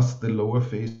adjust the lower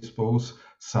face bow's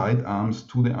side arms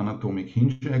to the anatomic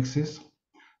hinge axis.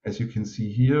 As you can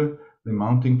see here, the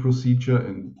mounting procedure,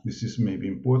 and this is maybe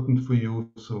important for you.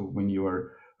 So when you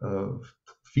are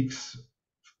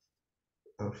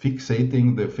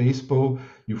fixating the face bow,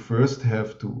 you first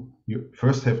have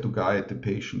to guide the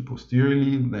patient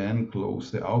posteriorly, then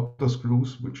close the outer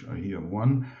screws, which are here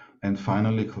 1, and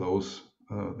finally close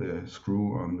the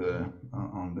screw on the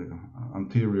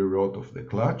anterior rod of the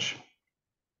clutch.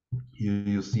 Here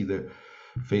you see the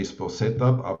face bow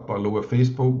setup, upper lower face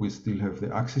bow. We still have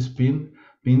the axis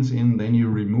pins in. Then you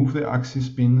remove the axis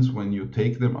pins. When you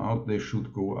take them out, they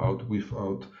should go out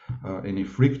without any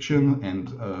friction,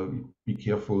 and be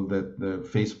careful that the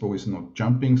face bow is not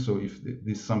jumping. So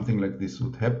if something like this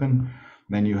would happen,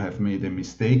 then you have made a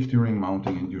mistake during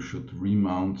mounting and you should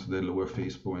remount the lower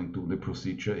face bow and do the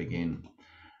procedure again.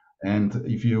 And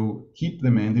if you keep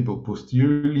the mandible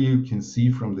posteriorly, you can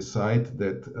see from the side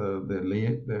that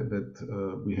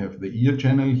we have the ear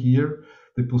channel here,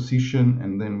 the position,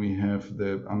 and then we have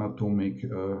the anatomic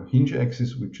hinge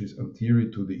axis, which is anterior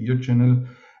to the ear channel,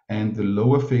 and the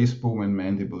lower face bow when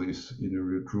mandible is in a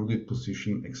retruded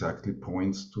position exactly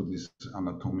points to this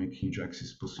anatomic hinge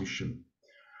axis position.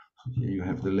 So here you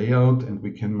have the layout, and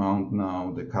we can mount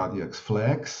now the CADIAX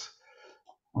flags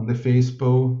on the face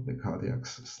bow, the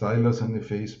CADIAX stylus on the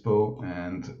face bow,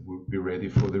 and we'll be ready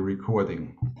for the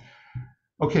recording.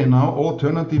 Okay, now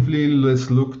alternatively,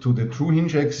 let's look to the true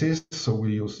hinge axis. So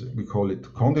we call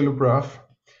it condylograph.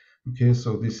 Okay,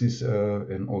 so this is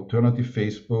an alternative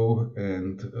face bow,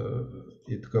 and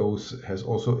it has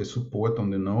also a support on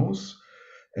the nose,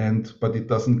 but it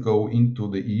doesn't go into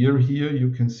the ear here. You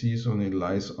can see, so it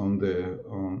lies on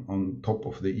top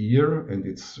of the ear, and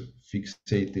it's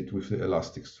fixated with the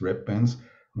elastic strap bands,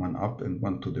 one up and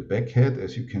one to the back head,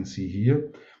 as you can see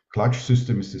here. Clutch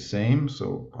system is the same,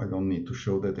 so I don't need to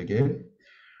show that again.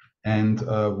 And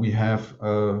we have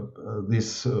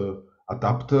this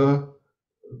adapter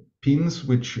pins,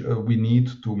 which we need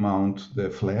to mount the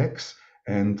flags.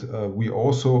 And we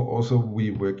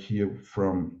work here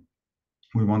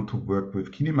we want to work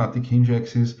with kinematic hinge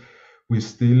axis. we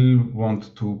still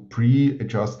want to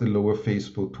pre-adjust the lower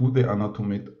faceball to the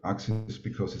anatomic axis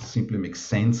because it simply makes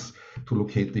sense to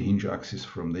locate the hinge axis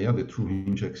from there, the true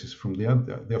hinge axis from there.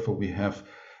 Therefore, we have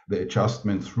the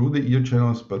adjustment through the ear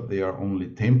channels, but they are only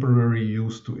temporarily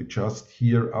used to adjust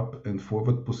here up and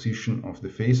forward position of the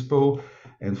faceball.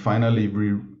 And finally,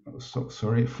 we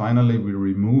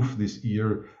remove these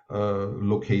ear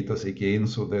locators again,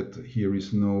 so that here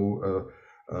is no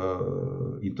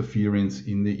interference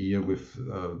in the ear with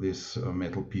these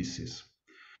metal pieces.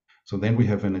 So then we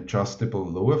have an adjustable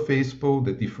lower faceball.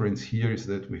 The difference here is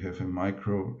that we have a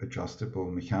micro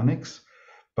adjustable mechanics.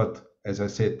 But as I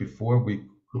said before,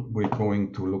 we're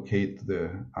going to locate the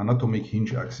anatomic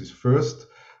hinge axis first.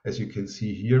 As you can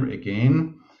see here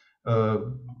again,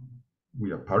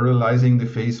 we are parallelizing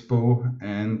the faceball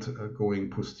and going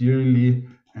posteriorly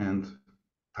and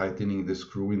tightening the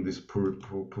screw in this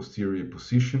posterior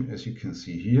position, as you can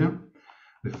see here.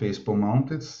 The faceball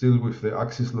mounted still with the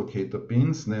axis locator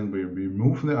pins. Then we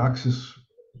remove the axis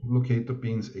locator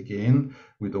pins again.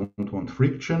 We don't want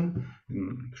friction.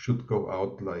 It should go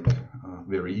out like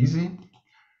very easy.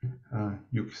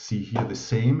 You see here the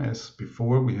same as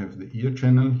before. We have the ear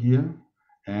channel here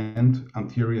and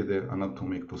anterior the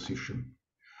anatomic position.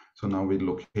 So now we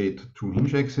locate true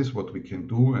hinge axis, what we can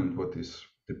do and what is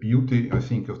the beauty, I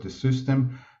think, of the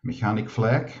system. Mechanic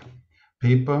flag,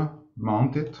 paper,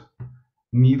 mounted,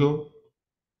 needle,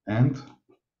 and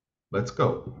let's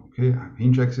go. Okay,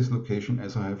 hinge axis location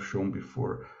as I have shown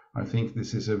before. I think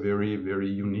this is a very, very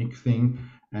unique thing,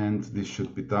 and this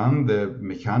should be done. The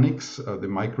mechanics, the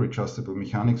micro-adjustable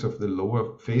mechanics of the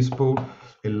lower faceball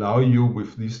allow you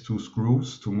with these two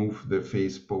screws to move the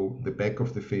faceball, the back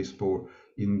of the faceball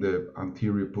in the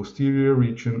anterior posterior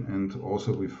region, and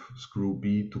also with screw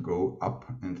B to go up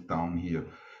and down here.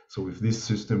 So with this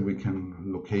system we can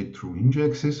locate true hinge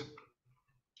axis.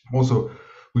 Also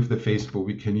with the faceball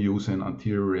we can use an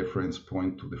anterior reference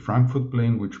point to the Frankfurt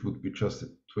plane, which would be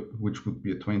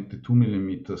a 22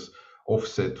 millimeters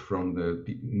offset from the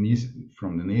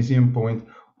Nasium point,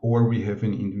 or we have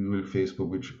an individual faceball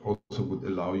which also would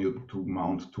allow you to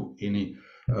mount to any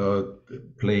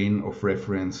plane of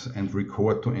reference and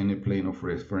record to any plane of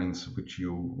reference which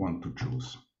you want to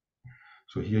choose.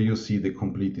 So here you see the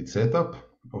completed setup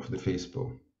of the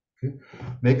faceball. Okay.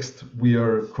 Next, we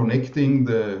are connecting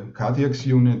the CADIAX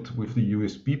unit with the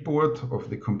USB port of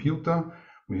the computer.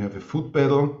 We have a foot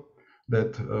pedal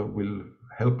that will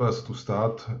help us to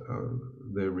start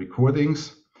the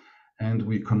recordings, and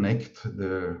we connect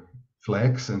the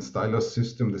flags and stylus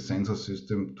system, the sensor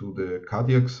system, to the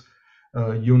CADIAX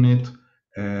unit,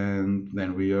 and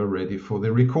then we are ready for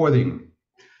the recording.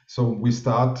 So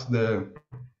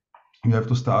you have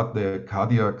to start the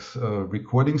CADIAX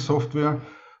recording software,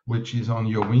 which is on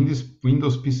your Windows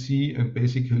PC, and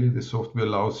basically the software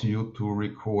allows you to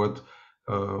record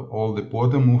all the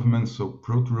border movements, so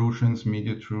protrusions,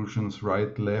 mediotrusions,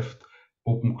 right, left,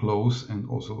 open, close, and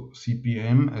also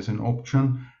CPM as an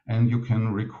option, and you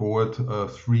can record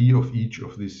 3 of each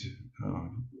of these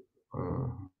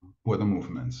border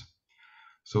movements.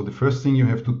 So the first thing you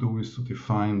have to do is to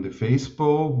define the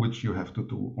faceball, which you have to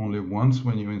do only once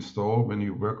when you install. When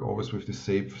you work always with the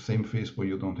same faceball,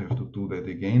 you don't have to do that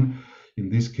again. In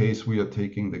this case, we are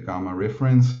taking the gamma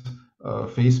reference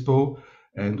faceball,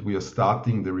 and we are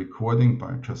starting the recording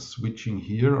by just switching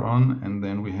here on, and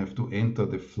then we have to enter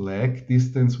the flag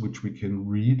distance, which we can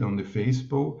read on the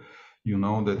faceball. You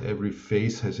know that every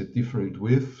face has a different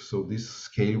width, so this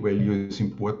scale value is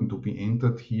important to be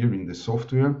entered here in the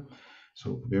software.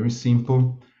 So very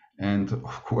simple, and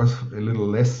of course a little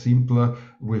less simpler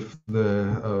with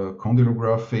the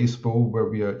condylograph faceball, where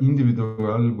we are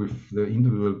individual with the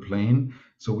individual plane.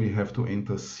 So we have to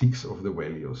enter 6 of the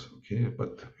values, okay?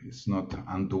 But it's not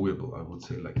undoable, I would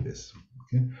say, like this,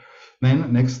 okay?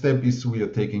 Then next step is we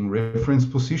are taking reference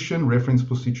position. Reference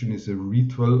position is a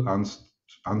ritual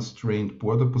unstrained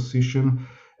border position,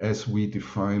 as we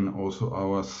define also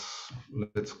our,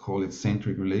 let's call it,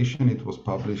 centric relation. It was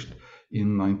published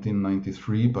in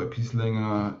 1993 by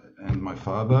Pieslinger and my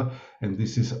father, and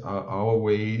this is our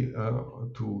way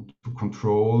to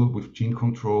control, with gene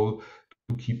control,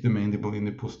 to keep the mandible in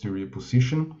the posterior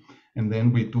position. And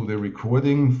then we do the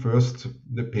recording. First,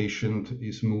 the patient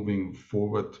is moving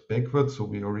forward, backward, so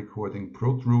we are recording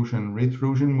protrusion,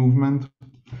 retrusion movement.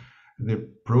 The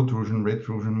protrusion,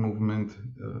 retrusion movement,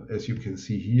 as you can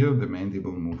see here, the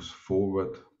mandible moves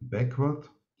forward, backward,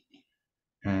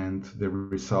 and the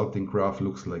resulting graph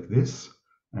looks like this.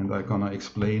 And I'm gonna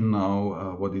explain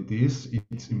now what it is.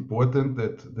 It's important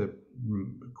that the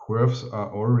curves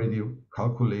are already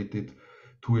calculated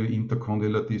to an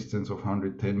intercondylar distance of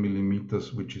 110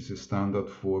 millimeters, which is a standard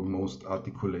for most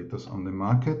articulators on the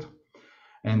market.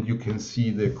 And you can see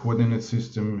the coordinate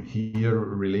system here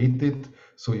related.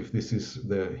 So if this is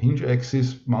the hinge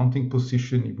axis mounting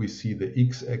position, we see the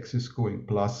x-axis going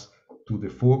plus to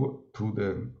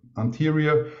the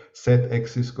anterior,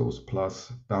 z-axis goes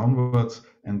plus downwards,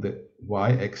 and the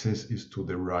y-axis is to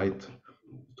the right.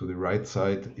 To the right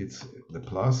side, it's the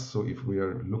plus. So if we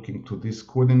are looking to this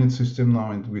coordinate system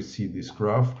now and we see this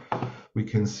graph, we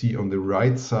can see on the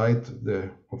right side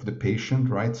of the patient,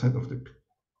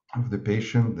 the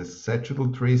patient, the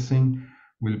sagittal tracing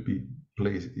will be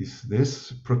placed is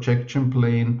this projection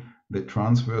plane. The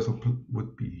transversal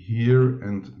would be here,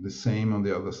 and the same on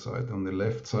the other side. On the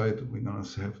left side, we're going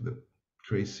to have the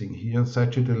tracing here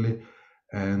sagittally,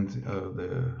 and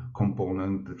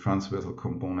the transversal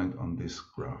component on this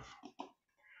graph.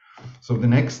 So the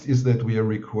next is that we are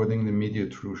recording the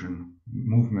mediotrusion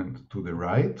movement to the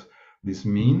right. This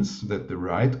means that the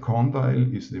right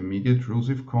condyle is the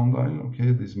mediotrusive condyle.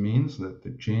 Okay, this means that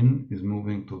the chin is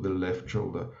moving to the left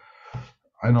shoulder.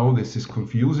 I know this is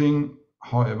confusing,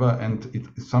 however,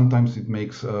 and sometimes it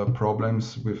makes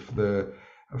problems with the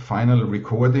final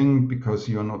recording because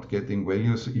you're not getting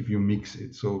values if you mix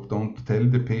it. So don't tell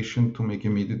the patient to make a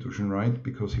mediotrusion right,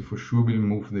 because he for sure will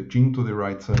move the chin to the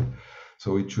right side.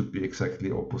 So it should be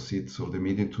exactly opposite. So the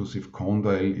mediotrusive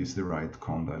condyle is the right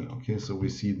condyle. Okay, so we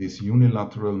see this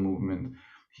unilateral movement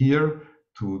here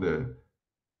to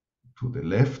the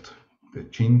left, the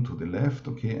chin to the left.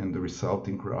 Okay, and the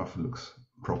resulting graph looks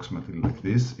approximately like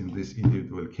this in this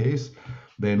individual case.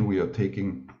 Then we are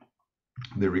taking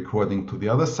the recording to the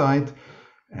other side,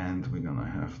 and we're gonna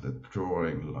have the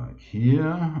drawing like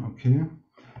here. Okay,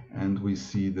 and we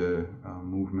see the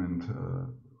movement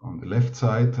on the left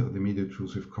side. The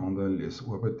mediotrusive condyle is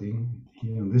orbiting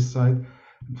here on this side.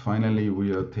 And finally,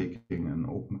 we are taking an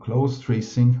open-close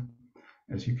tracing,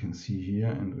 as you can see here,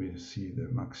 and we see the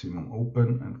maximum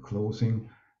open and closing,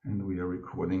 and we are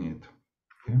recording it.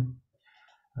 Okay.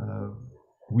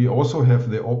 We also have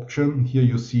the option here.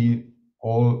 You see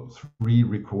all 3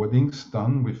 recordings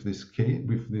done with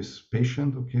this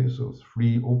patient. Okay, so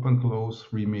 3 open-close,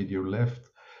 3 medial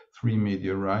left, 3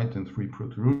 medial right, and 3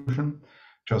 protrusion.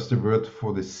 Just a word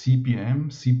for the CPM.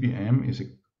 CPM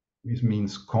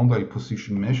means condyle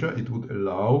position measure. It would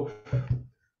allow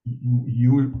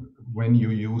you, when you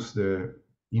use the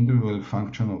individual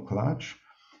functional clutch,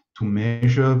 to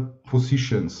measure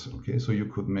positions. Okay, so you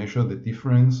could measure the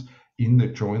difference in the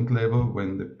joint level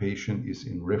when the patient is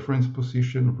in reference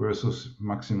position versus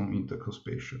maximum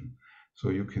intercuspation. So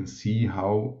you can see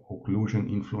how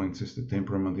occlusion influences the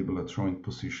temporomandibular joint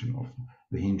position of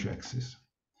the hinge axis.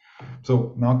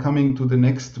 So now coming to the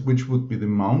next, which would be the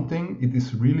mounting. It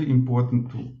is really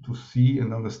important to see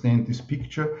and understand this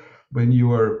picture. When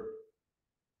you are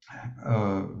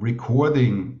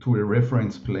recording to a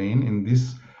reference plane, in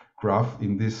this graph,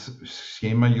 in this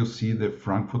schema, you see the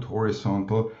Frankfurt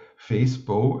horizontal face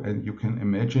bow, and you can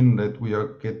imagine that we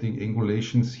are getting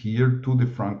angulations here to the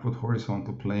Frankfurt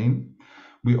horizontal plane.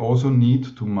 We also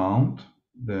need to mount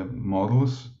the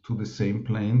models to the same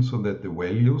plane so that the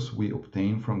values we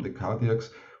obtain from the CADIAX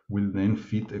will then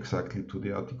fit exactly to the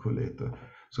articulator.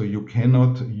 So you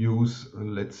cannot use,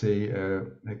 let's say, a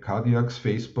CADIAX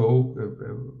face bow,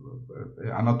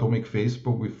 anatomic face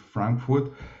bow with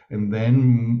Frankfurt, and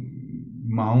then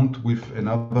mount with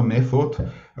another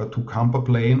method to camper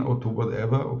plane or to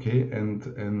whatever, okay,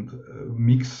 and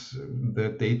mix the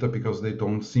data, because they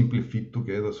don't simply fit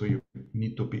together. So you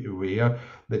need to be aware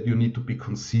that you need to be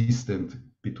consistent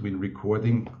between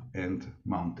recording and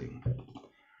mounting.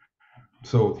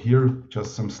 So here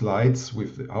just some slides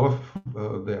with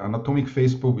the anatomic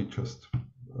face bow. We just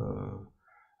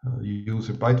use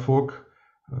a bite fork,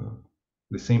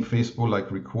 the same face bow like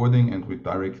recording, and we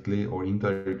directly or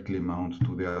indirectly mount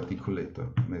to the articulator.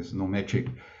 There's no magic.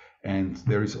 And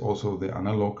there is also the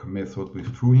analog method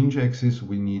with true hinge axis.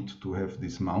 We need to have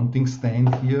this mounting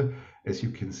stand here. As you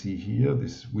can see here,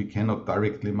 we cannot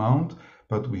directly mount,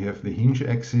 but we have the hinge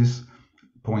axis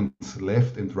points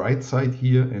left and right side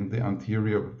here, and the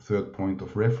anterior third point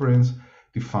of reference,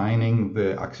 defining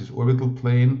the axis orbital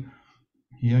plane.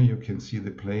 Here you can see the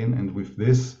plane, and with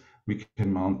this we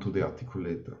can mount to the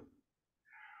articulator.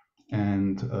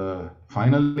 And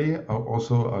finally,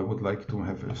 I would like to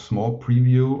have a small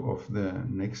preview of the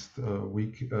next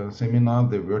week seminar,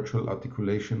 the virtual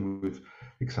articulation with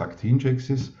exact hinge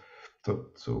axis,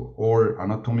 or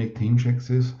anatomic hinge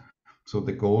axis. So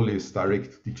the goal is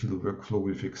direct digital workflow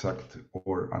with exact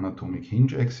or anatomic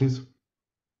hinge axis.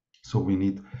 So we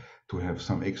need to have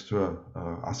some extra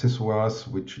accessoires,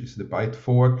 which is the bite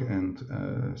fork and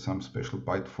some special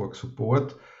bite fork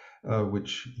support,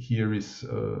 which here is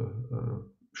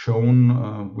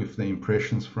shown with the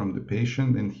impressions from the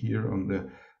patient, and here on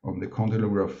the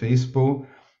condylograph face bow.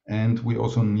 And we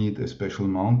also need a special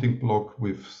mounting block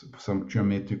with some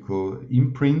geometrical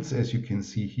imprints, as you can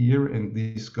see here, and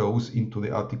this goes into the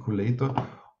articulator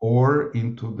or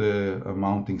into the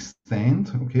mounting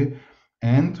stand, okay?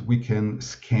 And we can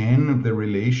scan the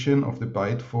relation of the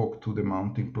bite fork to the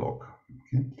mounting block,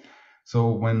 okay?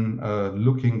 So when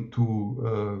looking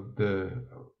to the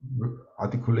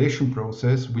articulation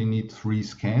process, we need 3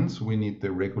 scans. We need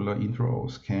the regular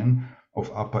intraoral scan of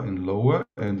upper and lower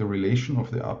and the relation of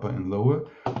the upper and lower.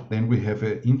 Then we have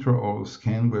an intraoral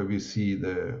scan where we see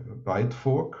the bite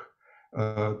fork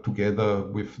together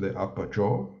with the upper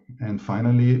jaw. And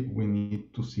finally, we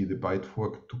need to see the bite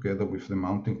fork together with the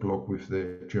mounting block with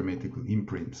the geometrical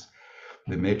imprints.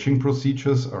 The matching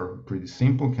procedures are pretty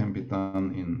simple, can be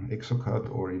done in Exocad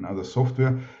or in other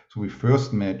software. So we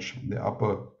first match the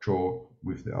upper jaw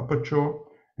with the upper jaw,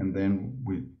 and then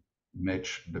we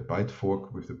match the bite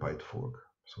fork with the bite fork.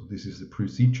 So this is the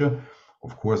procedure.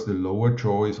 Of course, the lower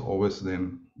jaw is always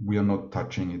then, we are not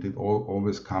touching it. It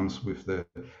always comes with the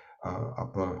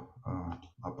upper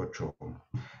jaw.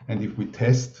 And if we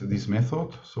test this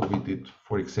method, so we did,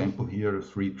 for example, here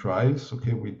 3 trials.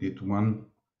 Okay, we did one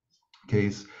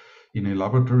case in a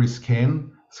laboratory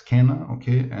scanner,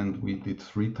 okay, and we did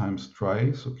 3 times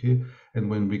trials, okay, and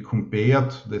when we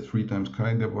compared the 3 times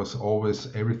trial, there was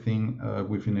always everything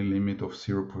within a limit of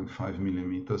 0.5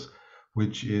 millimeters,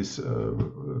 which is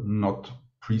not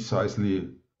precisely,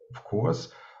 of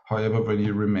course. However, when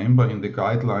you remember in the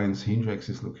guidelines,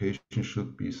 hinge-axis location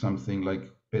should be something like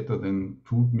better than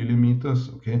 2 millimeters,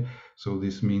 okay, so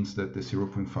this means that the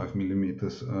 0.5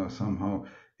 millimeters somehow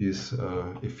is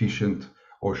efficient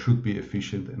or should be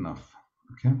efficient enough,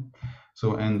 okay?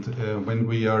 So, and when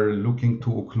we are looking to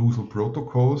occlusal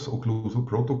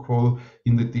protocol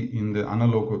in the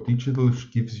analog or digital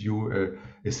gives you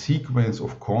a sequence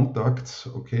of contacts,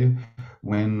 okay?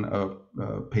 When a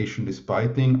patient is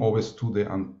biting, always to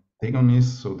the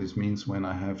antagonist. So this means when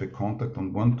I have a contact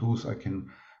on one tooth, I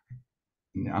can,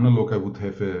 in the analog, I would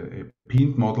have a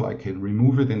pinned model. I can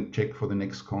remove it and check for the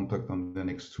next contact on the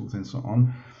next tooth and so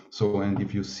on. So, and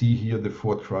if you see here the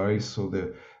 4 trials, so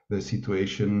the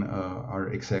situation are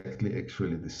exactly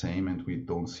actually the same, and we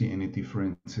don't see any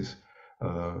differences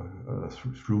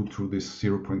through this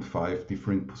 0.5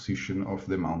 different position of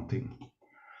the mounting.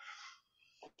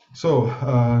 So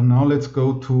now let's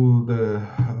go to the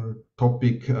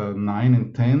topic 9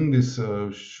 and 10. This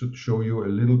should show you a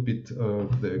little bit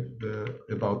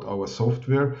about our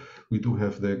software. We do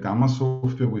have the gamma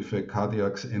software with a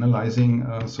CADIAX analyzing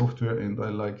software, and I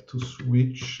like to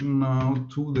switch now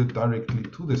directly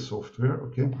to the software.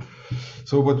 Okay.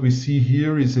 So what we see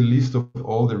here is a list of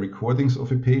all the recordings of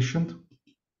a patient.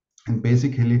 And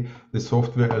basically, the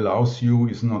software allows you,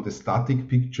 is not a static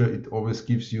picture, it always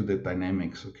gives you the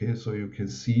dynamics, okay? So you can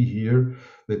see here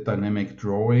the dynamic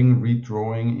drawing,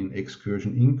 redrawing in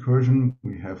excursion, incursion.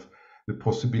 We have the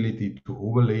possibility to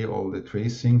overlay all the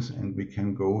tracings, and we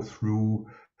can go through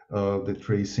the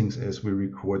tracings as we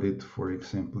recorded, for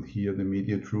example, here the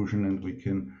media intrusion, and we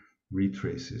can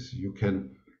retrace this. You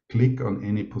can click on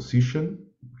any position,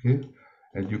 okay?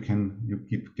 And you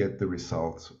get the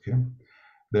results, okay?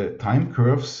 The time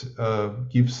curves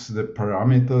gives the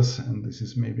parameters, and this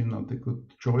is maybe not a good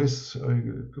choice.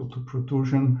 Go to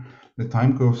protrusion. The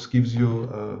time curves gives you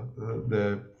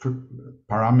the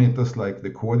parameters like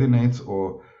the coordinates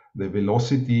or the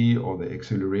velocity or the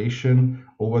acceleration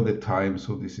over the time.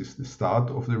 So this is the start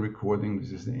of the recording.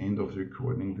 This is the end of the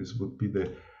recording. This would be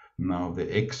now the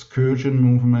excursion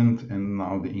movement and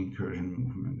now the incursion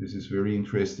movement. This is very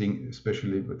interesting,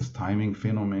 especially with timing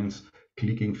phenomena,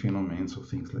 clicking phenomena, or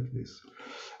things like this.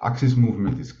 Axis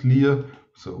movement is clear,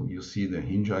 so you see the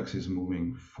hinge axis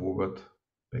moving forward,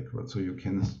 backward, so you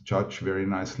can judge very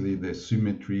nicely the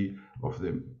symmetry of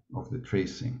the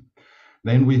tracing.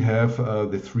 Then we have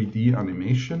the 3D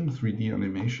animation. 3D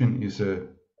animation is a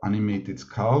animated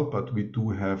skull, but we do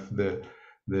have the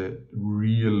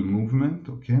real movement,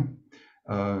 okay?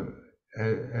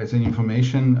 As an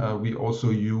information, we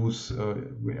also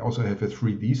have a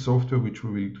 3D software, which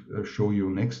we will show you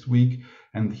next week.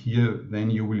 And here, then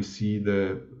you will see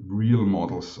the real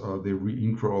models, the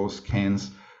intraoral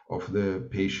scans of the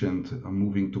patient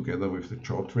moving together with the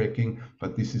jaw tracking.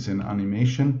 But this is an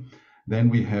animation. Then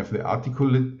we have the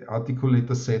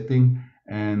articulator setting,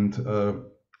 and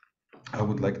I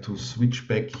would like to switch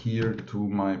back here to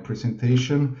my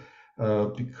presentation.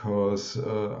 because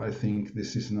I think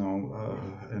this is now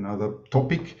another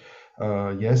topic.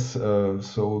 Yes,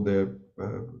 so the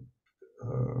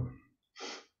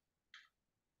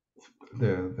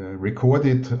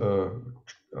recorded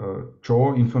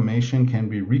jaw information can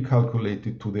be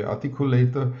recalculated to the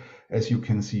articulator, as you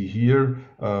can see here,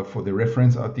 for the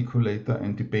reference articulator,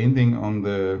 and depending on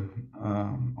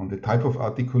the type of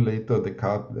articulator,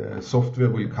 the software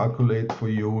will calculate for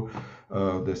you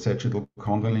the sagittal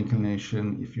condyle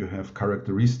inclination. If you have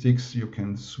characteristics, you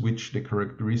can switch the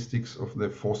characteristics of the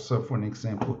fossa, for an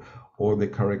example, or the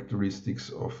characteristics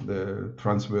of the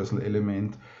transversal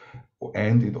element.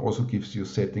 And it also gives you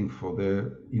setting for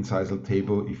the incisal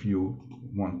table if you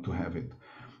want to have it.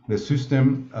 The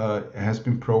system has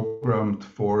been programmed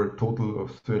for a total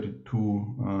of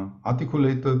 32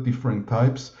 articulator, different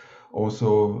types.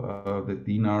 Also, the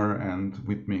Dinar and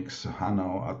Whitmix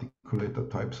Hanau articulator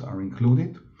types are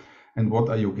included. And what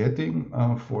are you getting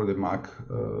for the Mark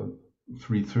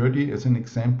 330 as an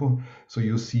example? So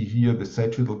you see here the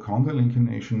sagittal condyle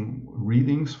inclination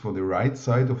readings for the right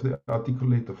side of the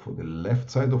articulator, for the left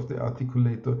side of the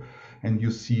articulator, and you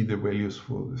see the values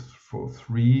for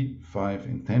 3, 5,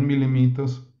 and 10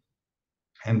 millimeters.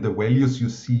 And the values you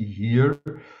see here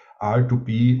are to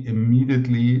be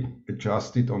immediately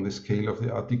adjusted on the scale of the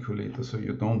articulator, so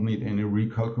you don't need any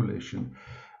recalculation.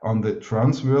 On the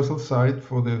transversal side,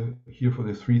 for the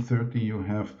 330, you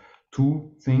have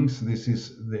two things. This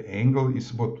is the angle,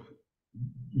 is what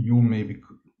you maybe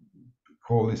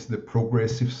call is the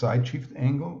progressive side shift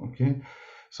angle. Okay,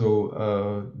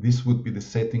 so this would be the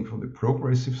setting for the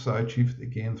progressive side shift,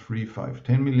 again 3, 5,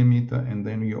 10 millimeter, and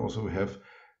then you also have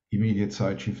immediate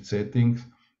side shift settings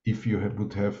if you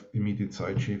would have immediate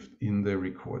side shift in the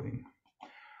recording.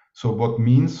 So what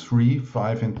means 3,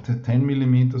 5, and 10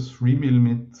 millimeters? 3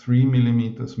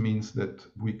 millimeters means that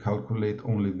we calculate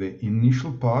only the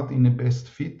initial part in a best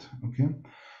fit. Okay,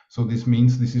 so this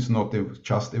means this is not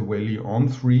just a value on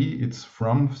 3, it's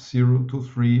from 0 to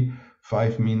 3.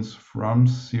 5 means from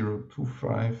 0 to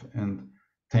 5, and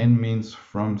 10 means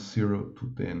from 0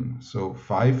 to 10. So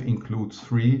 5 includes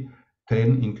 3,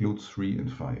 10 includes 3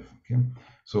 and 5. Okay,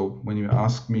 so when you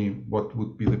ask me what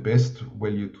would be the best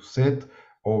value to set,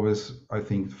 always I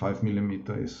think 5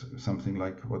 millimeter is something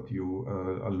like what you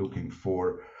are looking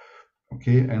for.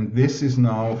 Okay, and this is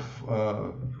now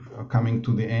coming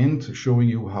to the end, showing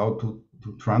you how to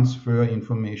transfer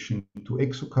information to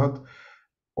Exocad.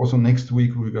 Also next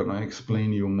week we're gonna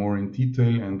explain you more in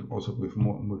detail, and also with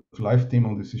live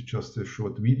demo. This is just a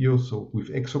short video. So with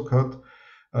Exocad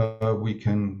we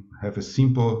can have a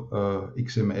simple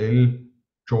XML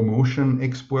jaw motion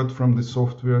export from the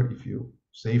software. If you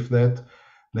save that,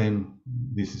 then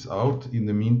this is out. In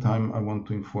the meantime, I want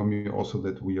to inform you also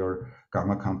that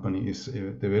Gamma Company is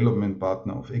a development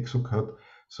partner of Exocad.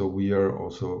 So we are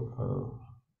also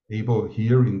able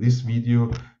here in this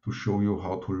video to show you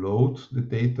how to load the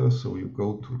data. So you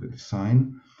go to the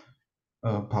design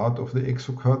part of the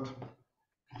Exocad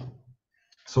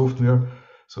software.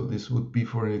 So this would be,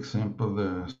 for example,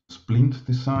 the splint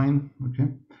design. Okay,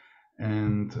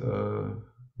 and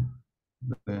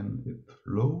then it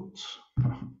loads.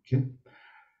 Okay,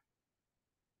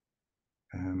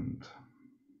 and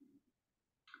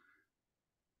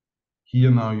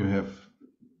here now you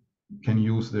can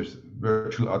use this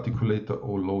virtual articulator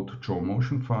or load jaw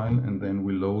motion file, and then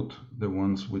we load the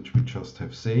ones which we just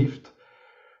have saved.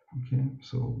 Okay,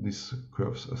 so these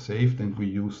curves are saved, and we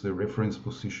use the reference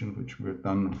position which were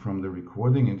done from the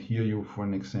recording. And here you, for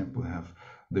an example, have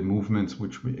the movements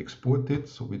which we exported.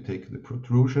 So we take the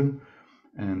protrusion,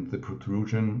 and the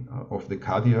protrusion of the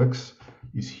CADIAX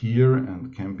is here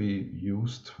and can be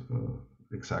used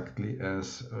exactly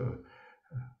as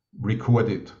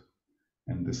recorded.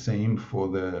 And the same for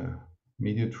the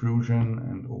mediotrusion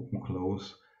and open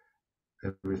close.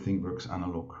 Everything works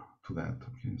analog to that.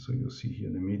 Okay, so you see here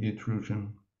the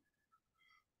mediotrusion.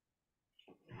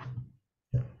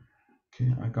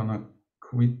 Okay, I'm gonna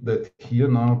quit that here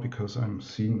now because I'm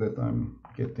seeing that I'm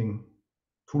getting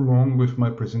too long with my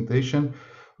presentation.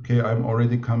 Okay, I'm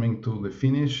already coming to the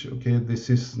finish. Okay, this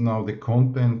is now the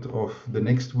content of the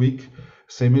next week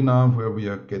seminar, where we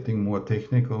are getting more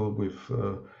technical with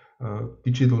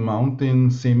digital mounting,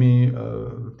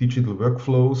 digital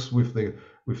workflows with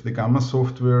the Gamma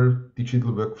software,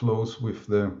 digital workflows with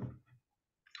the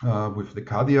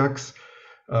CADIAX,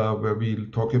 where we'll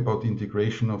talk about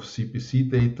integration of CPC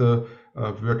data,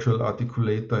 virtual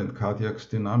articulator and CADIAX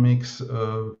dynamics,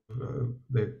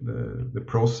 the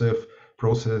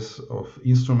process of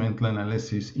instrumental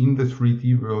analysis in the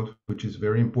 3D world, which is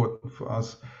very important for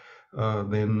us.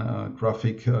 then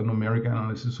graphic numeric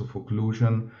analysis of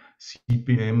occlusion,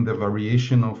 CPM, the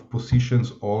variation of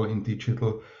positions, all in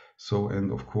digital. So,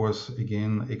 and of course,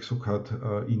 again, Exocad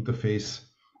interface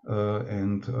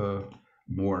and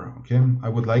more. Okay, I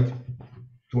would like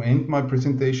to end my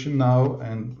presentation now,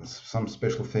 and some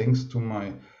special thanks to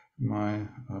my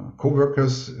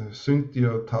co-workers,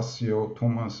 Cynthia, Tassio,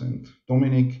 Thomas, and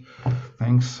Dominic.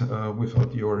 Thanks.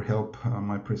 Without your help,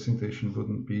 my presentation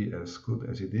wouldn't be as good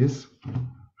as it is.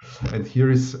 And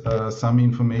here is some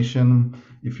information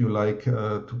if you like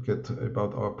to get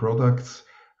about our products.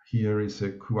 Here is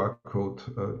a QR code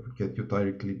to get you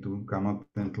directly to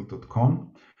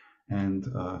gammadental.com. And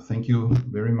thank you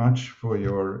very much for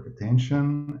your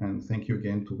attention. And thank you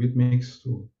again to Whitmix,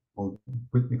 to all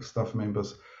Whitmix staff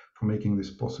members for making this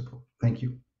possible. Thank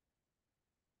you.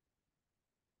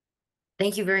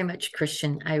 Thank you very much,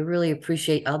 Christian. I really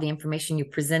appreciate all the information you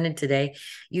presented today.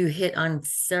 You hit on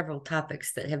several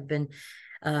topics that have been,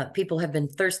 people have been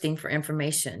thirsting for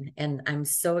information, and I'm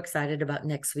so excited about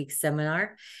next week's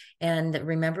seminar. And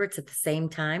remember, it's at the same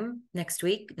time next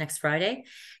week, next Friday,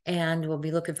 and we'll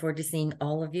be looking forward to seeing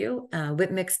all of you.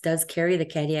 Whitmix does carry the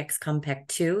CADIAX Compact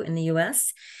 2 in the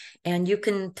US, and you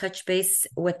can touch base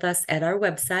with us at our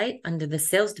website under the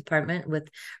sales department with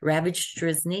Ravage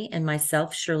Strizny and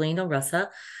myself, Shirlene Russa,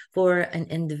 for an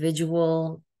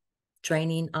individual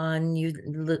training on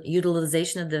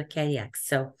utilization of the CADIAX.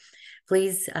 So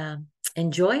please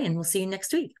enjoy, and we'll see you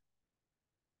next week.